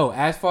 No,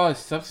 as far as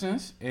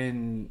substance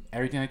and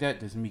everything like that,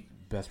 this is Meek's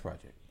best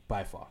project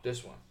by far.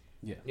 This one.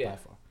 Yeah, Yeah. by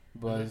far.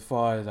 But as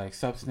far as like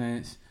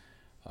substance,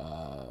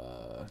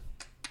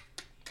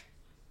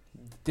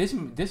 this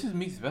is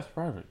Meek's best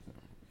project.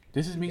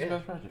 This is Meek's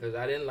best project. Because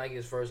I didn't like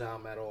his first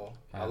album at all.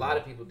 At A lot all.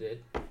 of people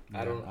did.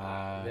 I don't.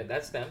 Yeah,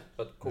 that's them,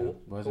 but cool.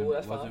 Yeah, Cool,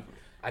 that's fine. wasn't-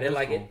 I didn't was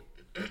like cool.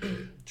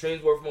 it.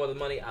 Dreams Worth More Than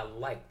Money, I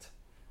liked.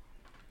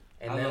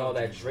 And I then love all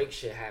that Dreams. Drake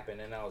shit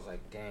happened, and I was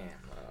like, damn.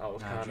 I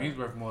was Nah, kind Dreams of.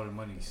 Worth More Than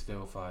Money is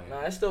still fire.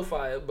 Nah, it's still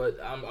fire, but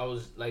I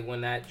was like,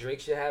 when that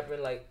Drake shit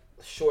happened, like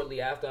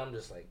shortly after, I'm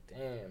just like,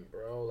 damn,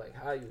 bro, like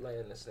how you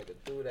letting this nigga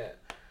do that?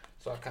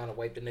 So I kind of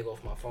wiped the nigga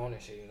off my phone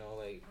and shit, you know,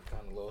 like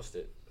kind of lost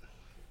it.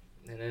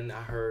 And then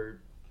I heard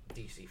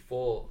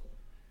DC4,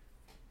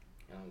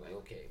 and I'm like,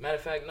 okay. Matter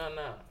of fact, nah,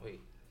 wait.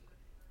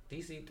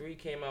 DC3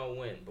 came out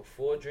when?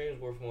 Before Dreams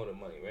Worth More Than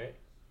Money, right?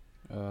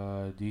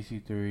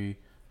 DC3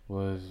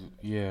 was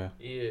Yeah.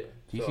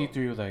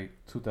 DC3 was like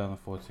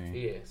 2014.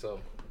 Yeah, so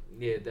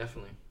yeah,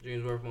 definitely.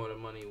 Dreams Worth More Than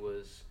Money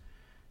was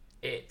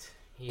it.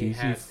 Had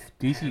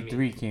DC3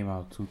 me. came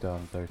out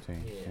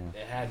 2013.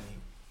 Yeah,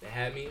 it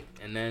had me,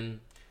 and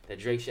then that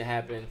Drake shit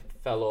happened,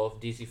 fell off.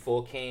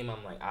 DC4 came.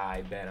 I'm like,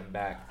 I bet I'm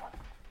back.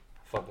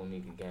 Fuck with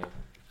Meek again.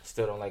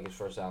 Still don't like his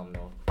first album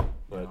though,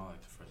 but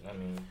I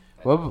mean,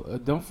 Well,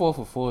 them 4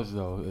 for 4s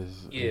though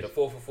is yeah, the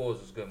 4 for 4s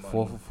was good money.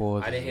 4 for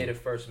 4s. I didn't hear the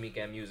first Meek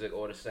and Music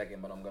or the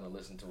second, but I'm gonna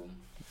listen to them.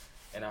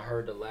 And I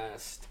heard the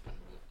last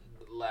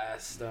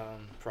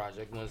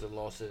project, Wins and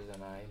Losses,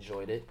 and I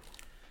enjoyed it.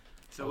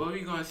 So what are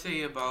we gonna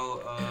say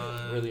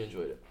about? Really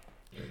enjoyed it.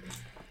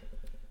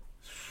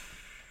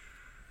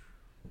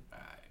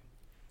 Alright.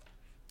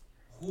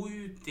 Who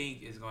you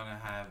think is gonna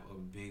have a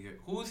bigger?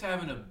 Who's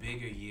having a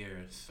bigger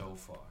year so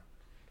far?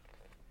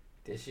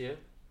 This year,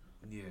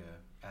 Yeah,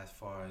 as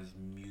far as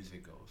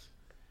music goes.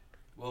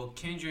 Well,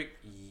 Kendrick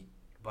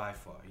by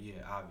far. Yeah,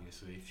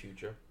 obviously.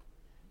 Future.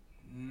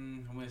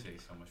 I'm gonna say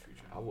so much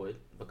Future. I would,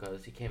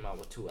 because he came out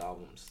with 2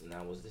 albums, and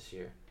that was this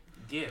year.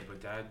 Yeah,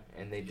 but that.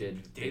 And they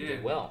did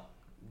didn't- well.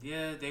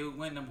 Yeah, they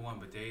went number 1,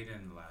 but they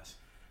didn't last.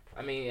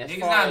 I mean, as Niggas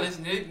far not as,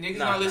 listening. Niggas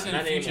Nah, not listening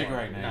not to Future anymore.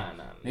 right now.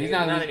 Nah. Niggas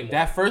not listening. anymore.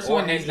 That first Or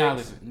one, niggas not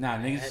Hendrix. listening. Nah,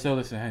 niggas still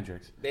listen to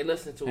Hendrix. They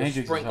listen to a Hendrix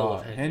is sprinkle of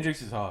hard. Hendrix.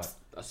 Hendrix is hard.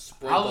 A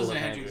sprinkle I listen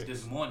of to Hendrix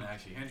this morning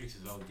actually. Hendrix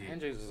is OD.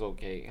 Hendrix is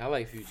okay. I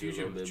like Future, a Future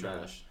little was bit better.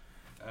 trash.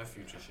 That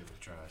Future shit was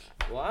trash.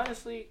 Well,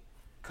 honestly,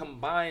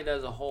 combined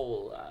as a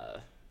whole,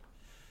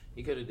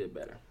 he could have did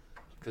better.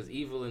 Because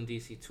Evil and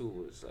DC2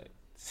 was like,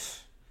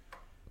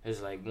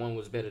 it's like one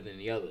was better than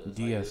the other. It's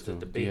like, it's a DS2.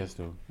 debate.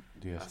 DS2.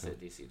 I DS2. said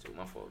DC2,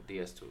 my fault.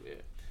 DS2, yeah.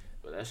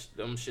 But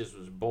them shits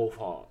was both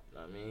hard.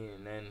 I mean,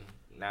 and then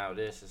now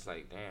this, it's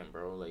like, damn,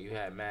 bro. Like, you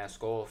had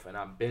Mask Off, and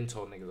I've been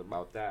told niggas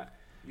about that.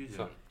 You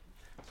do.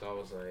 So I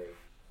was like,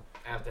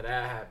 after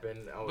that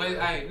happened, I was But like,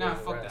 alright, nah, where's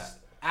the fuck rest?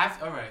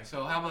 that. Alright,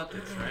 so how about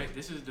this, right?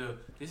 This is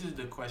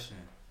the question.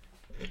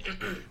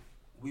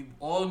 We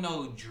all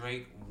know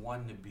Drake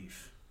won the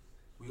beef.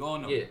 We all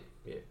know. Yeah, that.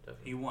 yeah,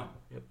 definitely. He won.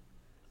 Yep.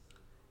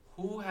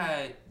 Who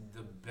had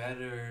the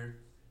better?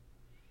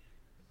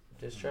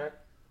 Diss track?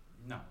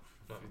 No.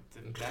 No.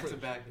 Back to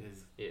back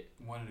is Yeah.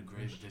 one of the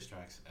greatest diss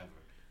tracks ever.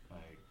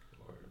 Like,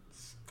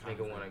 it's kind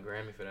Nigga of won a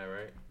Grammy for that,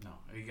 right? No,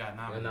 he got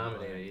Yeah,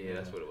 nominated. yeah,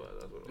 that's what it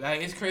was.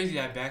 Like, it's crazy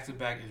that Back to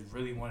Back is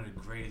really one of the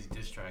greatest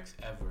diss tracks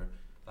ever.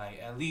 Like,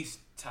 at least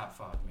top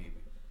 5 maybe.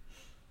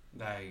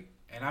 Like,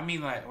 and I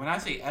mean like when I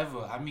say ever,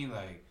 I mean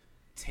like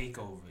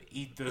Takeover,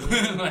 Ether,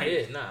 like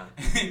Yeah, nah.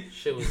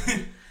 Shit was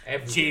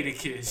everywhere.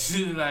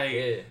 Jadakiss, like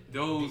Yeah.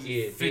 those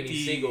Yeah, 50,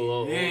 Beanie Siegel,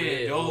 all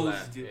those,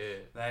 that. Yeah.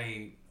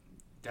 like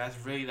that's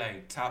really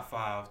like top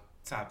 5,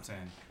 top 10,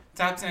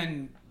 top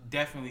 10,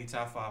 definitely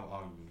top 5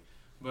 arguably,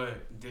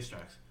 but diss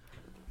tracks.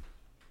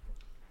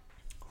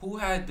 Who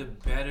had the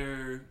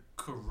better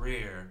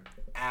career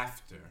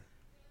after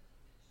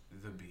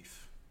the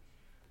beef?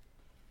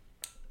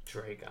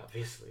 Drake,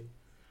 obviously.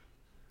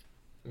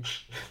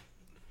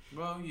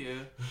 Well, yeah,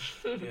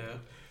 yeah.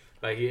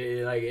 Like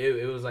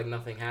it was like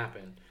nothing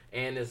happened,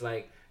 and it's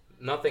like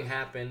nothing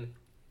happened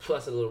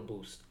plus a little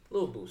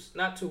boost,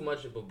 not too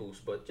much of a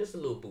boost, but just a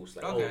little boost.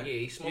 Like, Okay. oh yeah,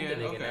 he smoked Yeah, a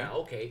nigga okay. now.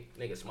 Okay,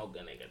 nigga smoked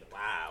a nigga.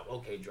 Wow.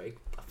 Okay, Drake,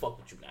 I fuck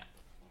with you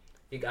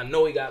now. I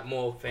know he got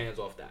more fans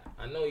off that.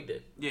 I know he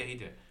did. Yeah, he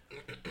did.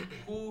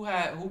 Who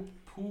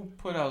who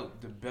put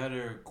out the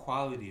better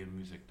quality of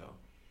music though?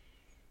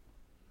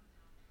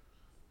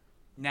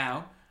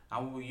 Now,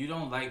 you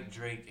don't like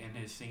Drake and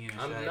his singing and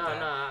shit like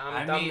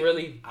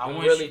that.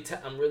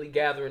 I'm really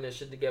gathering this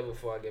shit together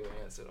before I give an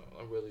answer though.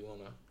 I really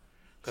wanna.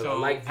 Cause So I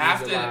like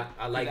Views a lot.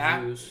 I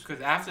like Views.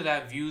 Because after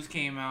that, Views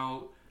came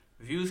out.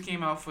 Views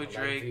came out for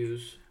Drake. Like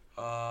Views.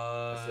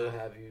 I still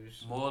have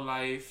Views. More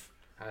Life.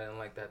 I didn't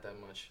like that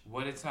much.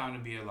 What a Time to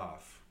Be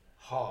Alive.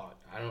 Hard.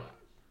 I don't.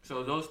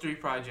 So those 3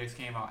 projects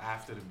came out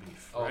after the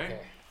beef, right? Okay.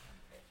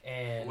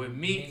 And with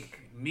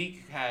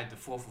Meek had the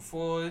 4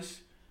 for 4s.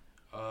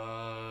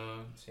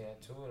 She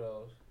had 2 of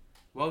those.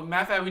 Well,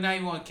 matter of fact, we're not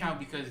even gonna count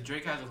because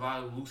Drake has a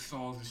lot of loose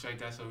songs and shit like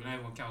that, so we're not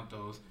even gonna count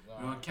those.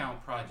 We're gonna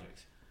count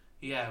projects.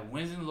 He had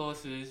Wins and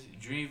Losses,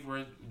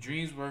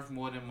 Dreams Worth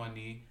More Than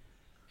Money,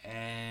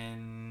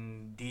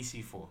 and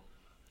DC4.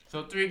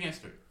 So 3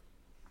 against 3.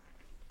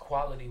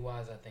 Quality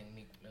wise, I think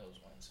Meek Mills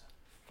wins.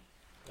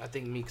 I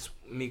think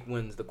Meek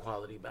wins the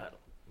quality battle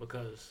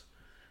because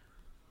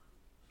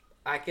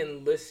I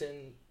can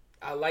listen.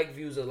 I like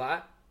Views a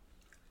lot.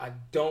 I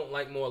don't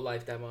like More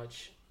Life that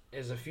much.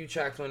 There's a few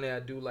tracks on there I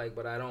do like,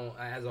 but I don't.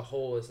 As a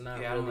whole, it's not.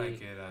 Yeah, really, I don't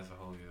like it as a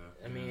whole. Yeah.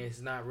 I mean, it's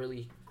not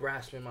really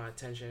grasping my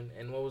attention.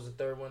 And what was the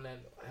third one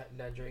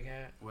that Drake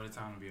had? What a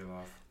Time to Be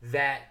Alive.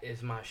 That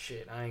is my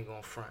shit. I ain't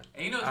gonna front.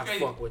 And you know, I crazy?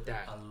 fuck with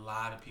that. A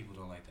lot of people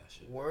don't like that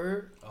shit.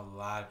 Word. A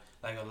lot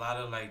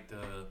of like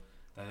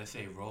let's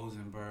say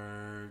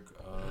Rosenberg,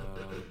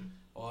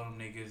 all them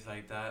niggas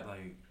like that,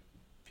 like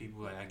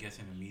people like I guess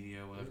in the media,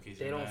 whatever case.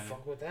 They don't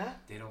fuck with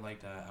that. They don't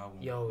like that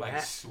album. Yo, like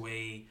that,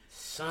 Sway,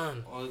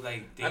 son. or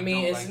like they I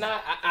mean, don't it's like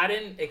not. I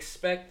didn't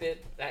expect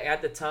it. Like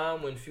at the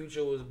time when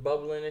Future was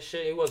bubbling and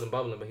shit, he wasn't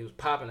bubbling, but he was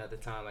popping at the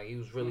time. Like he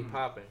was really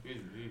popping. He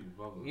was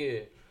bubbling. Yeah.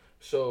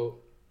 So,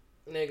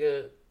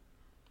 nigga,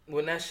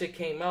 when that shit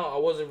came out, I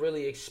wasn't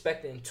really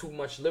expecting too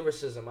much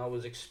lyricism. I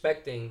was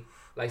expecting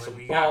like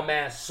some bomb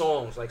ass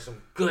songs, like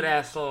some good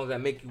ass songs that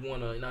make you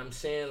wanna, you know what I'm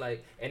saying?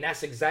 Like, and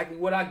that's exactly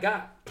what I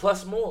got.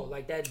 Plus more,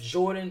 like that that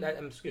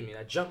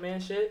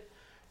Jumpman shit,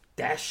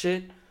 that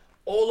shit,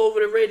 all over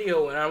the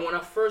radio. And when I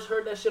first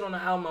heard that shit on the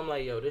album, I'm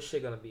like, yo, this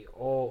shit gonna be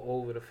all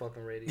over the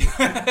fucking radio.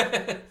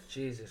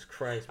 Jesus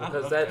Christ,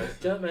 because that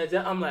Jumpman,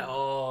 I'm like,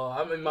 oh,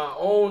 I'm in my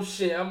own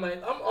shit. I'm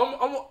like,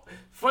 I'm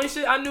funny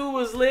shit. I knew it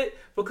was lit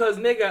because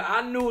nigga,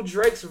 I knew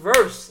Drake's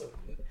verse.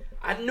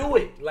 I knew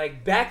it,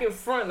 like back and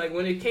front. Like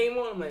when it came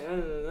on, I'm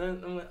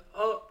like,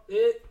 oh,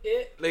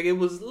 like it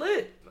was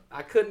lit.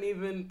 I couldn't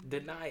even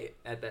deny it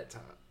at that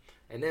time.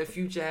 And then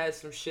Future had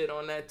some shit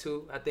on that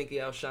too. I think he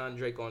outshined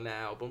Drake on that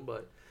album,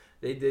 but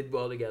they did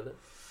well together.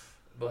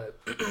 But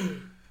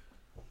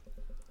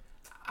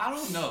I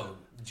don't know.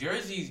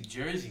 Jerseys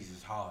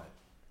is hard.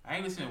 I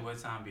ain't listening to What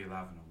Time Be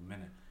Alive in a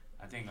minute.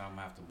 I think I'm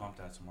gonna have to bump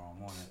that tomorrow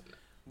morning.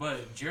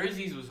 But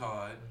Jerseys was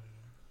hard.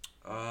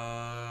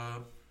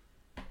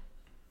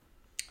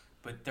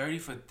 But 30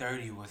 for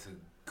 30 was a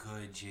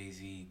good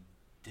Jay-Z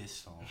diss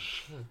song.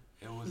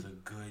 It was a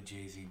good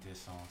Jay-Z diss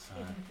song,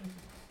 son.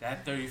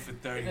 That 30 for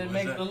 30 didn't was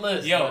make the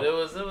list. Yo, but it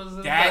was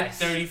that nice.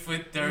 30 for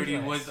 30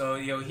 was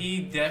yo. He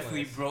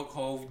definitely nice. broke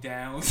Hove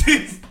down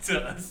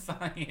to a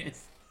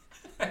science.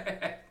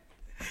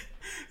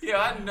 Yo,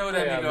 I know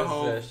that nigga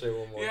Hove.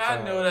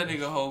 I know that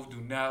nigga Hove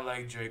do not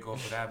like Drake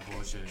off of that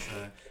bullshit,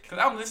 son. Cause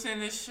I'm listening to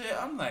this shit.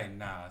 I'm like,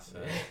 nah,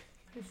 son.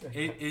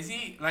 Is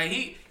he like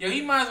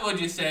he might as well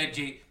just said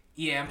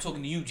yeah, I'm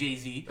talking to you,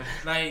 Jay-Z.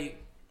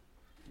 Like,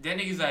 that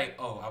nigga's like,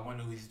 oh, I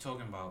wonder who he's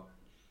talking about.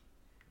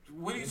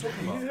 What are you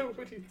talking about?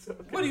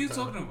 What are you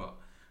talking about?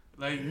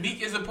 Like,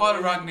 Meek is a part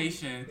of Rock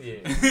Nation.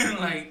 Yeah.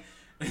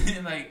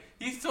 like,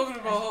 he's talking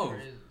about Hov.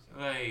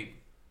 Like,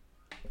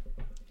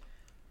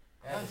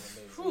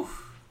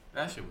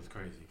 that shit was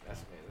crazy.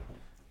 That's amazing.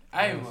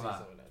 I ain't gonna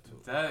lie.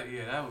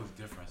 That was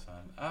different,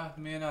 son.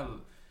 Man,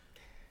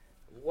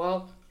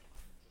 well,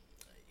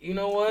 you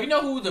know what? You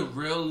know who the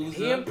real loser?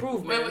 He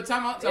improved, man. Wait,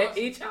 time out.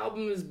 Each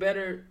album is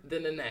better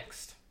than the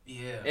next.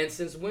 Yeah. And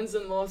since Wins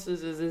and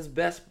Losses is his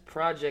best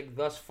project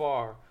thus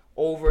far,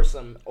 over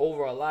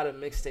a lot of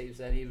mixtapes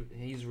that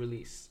he's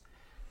released,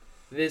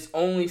 it's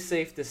only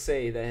safe to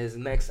say that his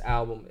next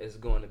album is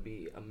going to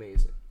be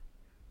amazing.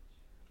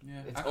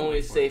 Yeah. It's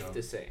only safe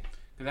to say.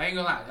 Cause I ain't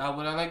gonna lie.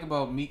 What I like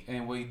about Meek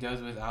and what he does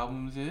with his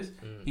albums is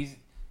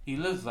he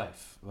lives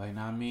life. Like,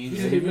 know what I mean?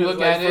 If you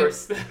look at it,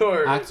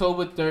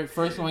 October 3rd,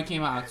 first one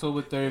came out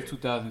October 3rd,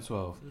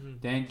 2012. Mm-hmm.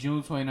 Then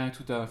June 29th,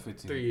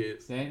 2015. 3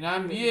 years. Then, you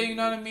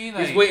know what I mean?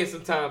 Like, he's waiting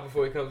some time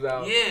before he comes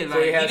out. Yeah, like,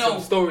 so he has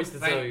some stories to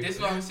tell you. This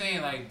is what I'm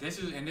saying. Like, this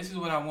is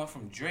what I want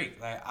from Drake.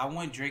 Like, I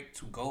want Drake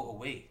to go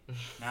away. Know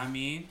what I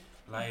mean?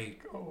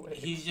 Like,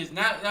 he's just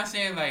not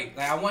saying like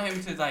I want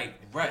him to like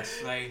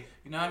rest. Like,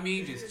 you know what I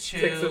mean? Just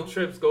chill. Take some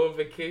trips, go on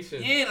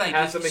vacation. Yeah, like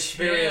have just some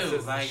experiences.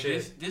 Chill. Like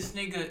shit. This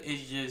nigga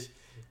is just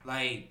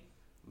like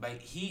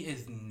he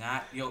is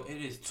not. Yo,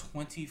 it is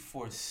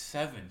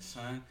 24/7,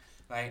 son.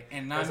 Like,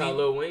 and that's how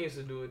Lil Wayne used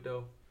to do it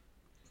though.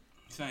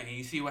 Son, and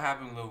you see what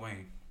happened to Lil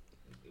Wayne?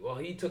 Well,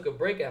 he took a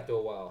break after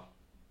a while.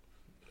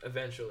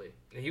 Eventually,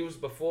 he was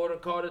before the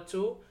Carter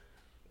 2.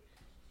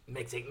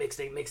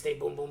 mixtape,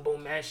 boom, boom,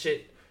 boom, mad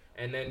shit.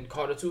 And then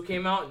Carter 2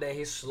 came out, and then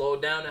he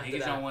slowed down after Niggas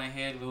that. don't want to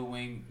hear Lil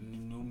Wayne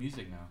new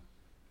music now.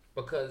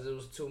 Because it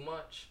was too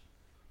much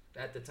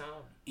at the time.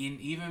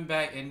 Even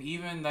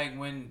like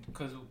when,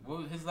 cause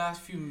his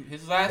last few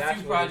That's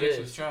projects what it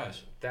was is.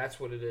 trash. That's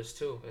what it is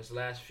too. His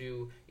last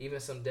few, even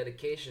some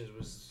dedications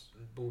was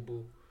boo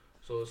boo.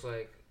 So it's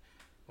like,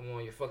 come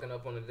on, you're fucking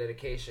up on the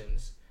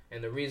dedications.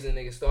 And the reason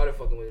niggas started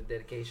fucking with the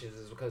dedications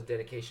is because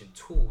Dedication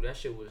 2, that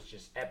shit was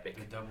just epic.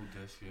 The double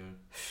disc, yeah.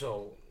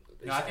 So.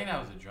 No, I think that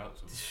was a drought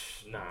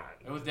too. Nah.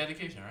 It was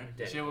Dedication, right?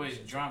 The shit was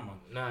drama.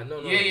 Nah, no.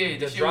 Yeah.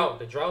 The drought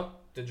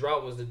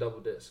was the double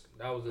disc.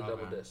 That was the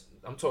double Okay. disc.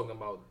 I'm talking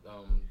about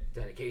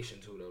Dedication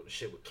 2 though. The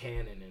shit with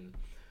Cannon and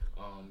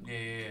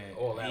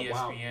all that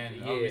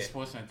ESPN, wild,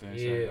 Sports Center. And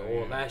yeah, stuff,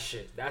 all that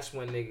shit. That's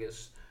when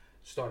niggas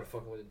started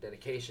fucking with the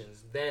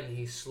dedications. Then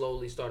he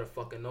slowly started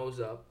fucking those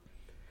up.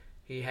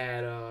 He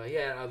had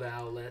other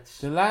outlets.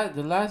 The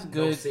last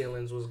good No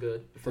Ceilings was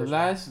good. The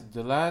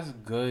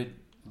last good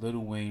Lil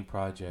Wayne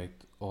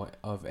project or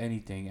of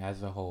anything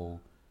as a whole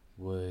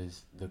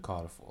was the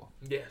Carter 4.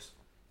 Yes,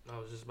 I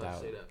was just about to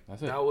say that.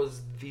 That's it. That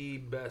was the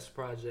best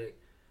project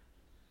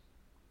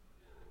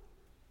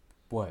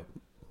What?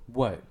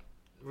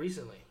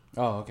 recently.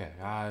 Oh, okay.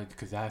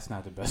 Because that's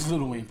not the best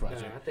Lil Wayne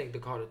project. Nah, I think the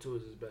Carter 2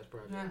 is his best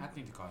project. Nah, I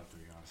think the Carter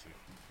 3, honestly.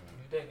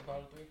 You think the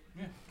Carter 3?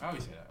 Yeah, I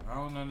always say that. I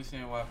don't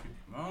understand why people.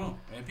 I don't know.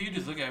 And people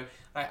just look at it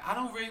like I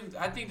don't really.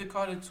 I think the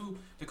Carter 2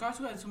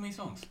 had too many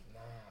songs. Nah,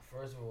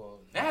 first of all,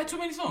 They had too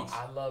many songs.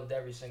 I loved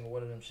every single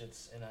one of them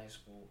shits in high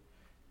school.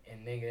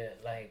 And nigga,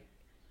 like,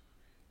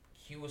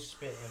 he was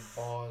spitting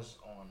bars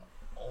on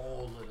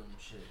all of them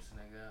shits,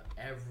 nigga.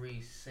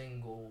 Every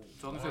single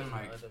Talking one to the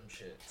mic. of them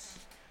shits.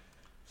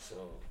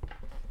 So,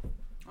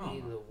 Oh,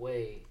 either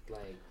way,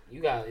 like, you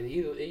gotta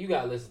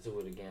listen to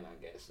it again, I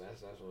guess.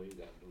 That's all you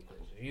gotta do. 'Cause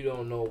if you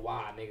don't know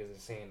why niggas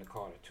is saying the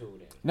Carter 2,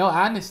 then. no,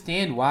 I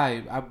understand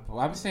why.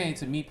 I'm saying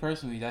to me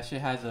personally, that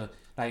shit has a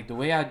like the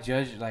way I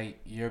judge like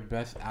your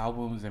best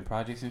albums and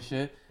projects and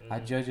shit. I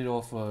judge it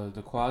off of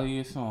the quality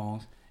of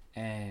songs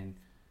and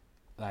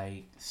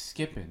like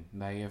skipping.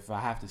 Like if I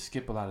have to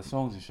skip a lot of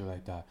songs and shit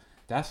like that.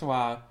 That's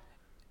why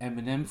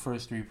Eminem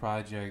first 3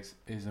 projects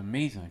is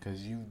amazing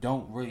because you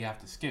don't really have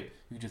to skip.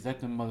 You just let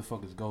them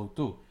motherfuckers go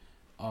through.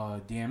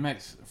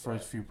 DMX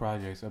first few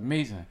projects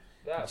amazing.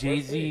 Yeah,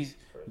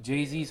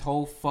 Jay-Z's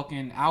whole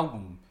fucking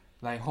album,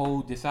 like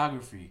whole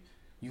discography,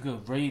 you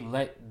could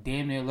really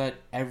damn near let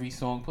every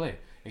song play.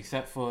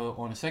 Except for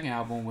on the second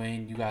album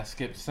when you got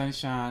skip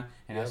Sunshine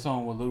and that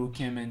song with Lil'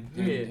 Kim and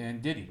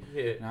Diddy.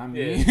 Yeah, know what I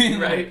mean? yeah,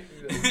 right,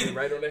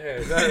 right on the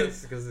head.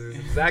 That's because it's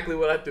exactly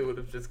what I do with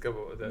them. Just come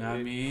up with that. Know what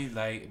I mean?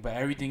 Like, but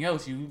everything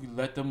else you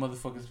let them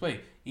motherfuckers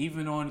play.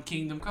 Even on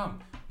Kingdom Come.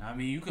 Know what I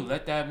mean? You could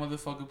let that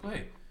motherfucker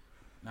play.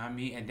 Know what I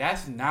mean? And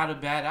that's not a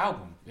bad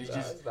album. It's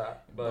just it's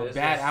not, a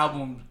bad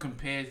album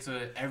compared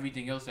to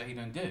everything else that he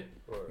done did.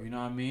 You know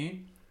what I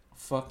mean?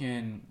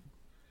 Fucking.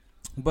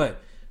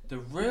 But the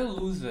real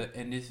loser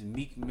in this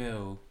Meek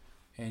Mill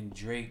and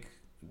Drake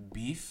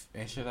beef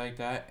and shit like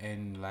that,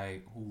 and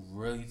like who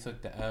really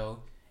took the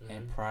L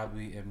and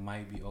probably it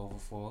might be over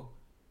for,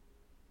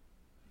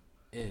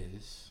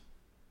 is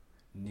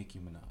Nicki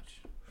Minaj.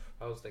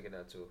 I was thinking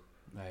that too.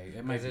 Like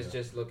it might be it's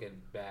just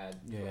looking bad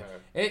for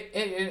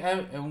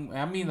her.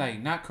 I mean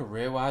like not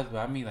career wise, but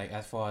I mean like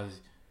as far as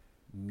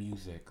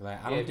music.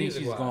 Like I don't think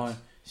she's going.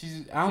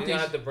 She's gonna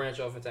have to branch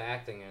off into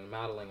acting and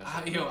modeling. Or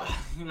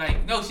something.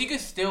 Like no, she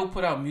could still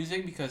put out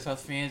music because her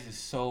fans is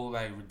so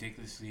like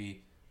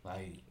ridiculously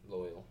like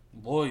loyal.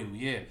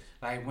 Yeah,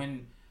 like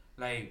when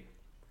like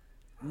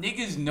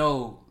niggas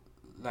know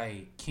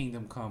like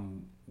Kingdom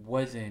Come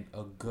wasn't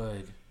a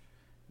good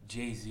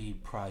Jay-Z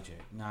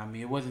project. Nah, I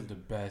mean it wasn't the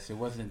best. It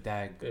wasn't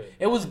that good.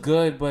 It was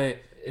good, but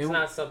it's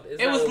not something.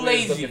 It was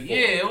lazy.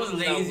 Yeah, it was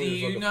lazy.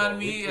 You know what I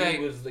mean? Like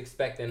we was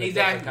expecting a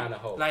different kind of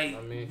hope. Like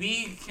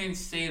we can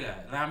say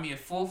that. Like, I mean,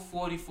 if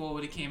 444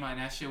 would have came out and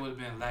that shit would have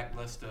been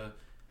lackluster,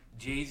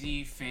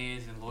 Jay-Z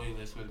fans and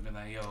loyalists would have been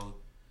like, "Yo,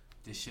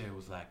 this shit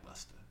was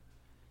lackluster."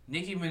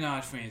 Nicki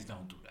Minaj fans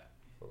don't do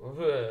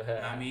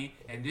that. I mean,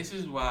 and this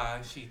is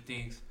why she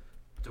thinks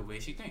the way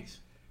she thinks.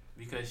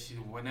 Because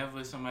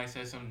whenever somebody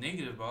says something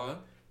negative about her,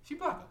 she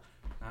block her.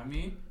 I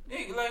mean,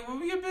 like when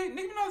we get big,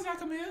 Nicki Minaj not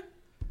come here.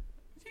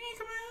 She ain't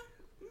come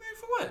here. Man,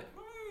 for what?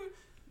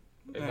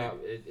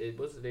 It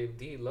was they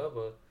D love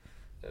her.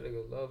 That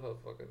nigga love her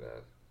fucking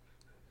ass.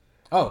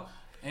 Oh,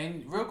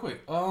 and real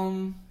quick,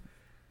 song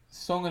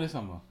of the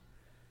summer.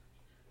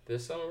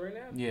 This summer right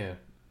now? Yeah.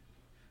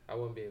 I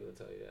wouldn't be able to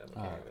tell you that.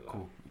 Alright,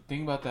 cool.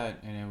 Think about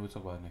that, and then we'll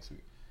talk about it next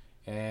week.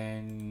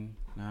 And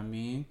I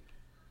mean,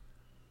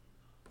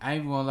 I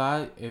ain't gonna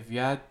lie. If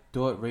y'all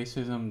thought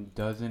racism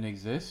doesn't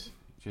exist,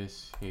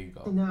 just here you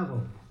go.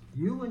 Neville,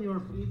 you and your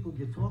people,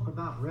 you talk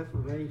about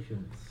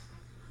reparations.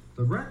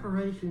 The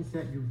reparations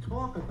that you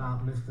talk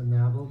about, Mr.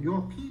 Neville,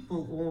 your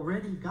people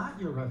already got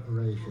your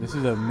reparations. This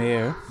is a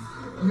mayor.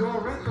 Your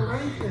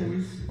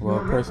reparations, well,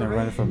 a person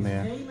running for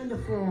mayor, came in the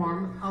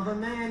form of a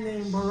man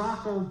named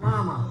Barack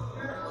Obama.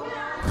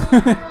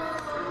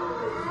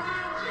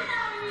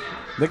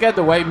 Look at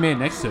the white man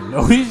next to him.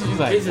 No, he's just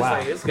like, He's just wow.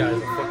 like, this guy's a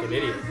fucking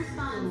idiot.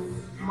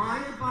 My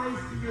advice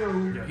to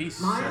you. Yo, he's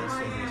My so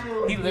advice serious. to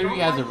you. He if you literally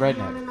don't has a like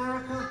being redneck. in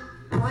America,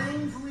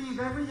 planes leave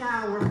every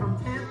hour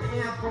from Tampa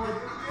Airport.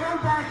 Go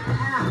back to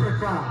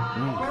Africa.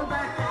 Go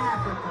back to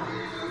Africa.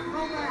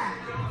 Go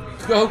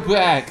back. Go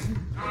back.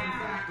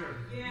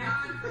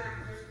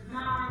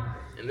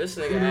 And this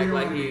nigga act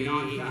like he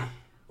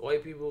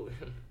white people.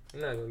 I'm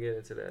not gonna get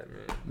into that,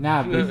 man.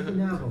 Nah, Mr. but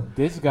Neville,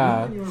 this guy,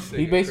 you and your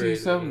he Nigga basically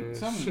crazy, some man.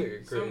 some. Nigga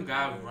crazy. Some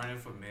guy running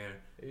for mayor.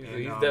 He's, And,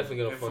 he's definitely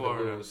gonna in fucking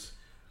Florida. lose.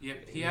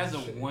 Yep, he has a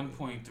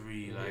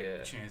 1.3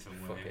 like chance of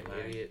winning. Fucking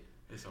Like, idiot.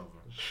 it's over.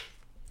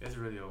 It's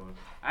really over.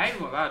 I ain't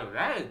gonna lie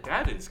though.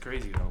 That is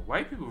crazy though.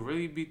 White people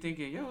really be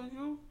thinking, yo,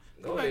 go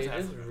No, back they to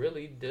just Africa.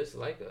 really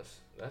dislike us.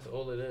 That's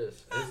all it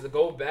is. Is to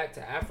go back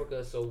to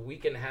Africa so we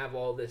can have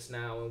all this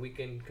now and we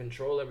can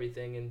control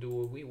everything and do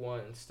what we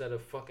want instead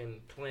of fucking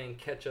playing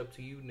catch up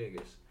to you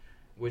niggas,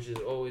 which is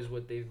always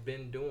what they've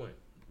been doing,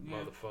 Yeah.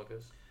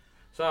 motherfuckers.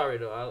 Sorry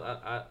though,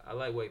 I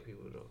like white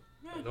people though.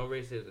 Yeah. No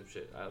racism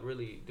shit. I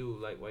really do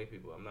like white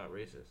people. I'm not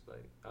racist.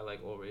 Like I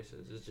like all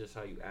races. It's just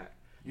how you act.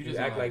 You You just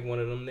act don't like one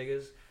of them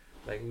niggas,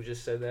 like who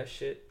just said that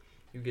shit.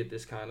 You get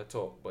this kind of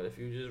talk. But if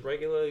you just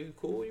regular, you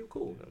cool, you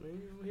cool. I mean,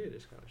 you don't hear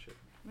this kind of shit.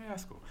 Yeah,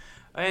 that's cool.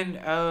 And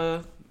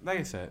like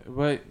I said,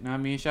 but I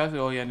mean, shout out to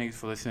all y'all niggas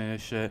for listening to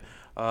this shit.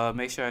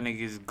 Make sure y'all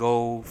niggas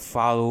go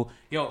follow.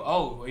 Yo,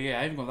 oh yeah,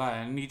 I ain't gonna lie.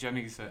 I need y'all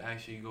niggas to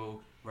actually go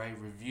write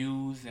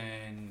reviews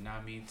and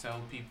I mean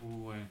tell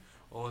people and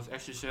all this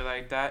extra shit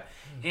like that.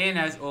 And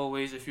as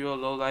always, if you're a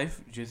low life,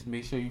 just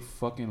make sure you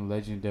fucking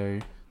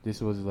legendary. This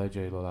was a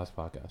Legendary Low Life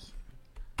Podcast.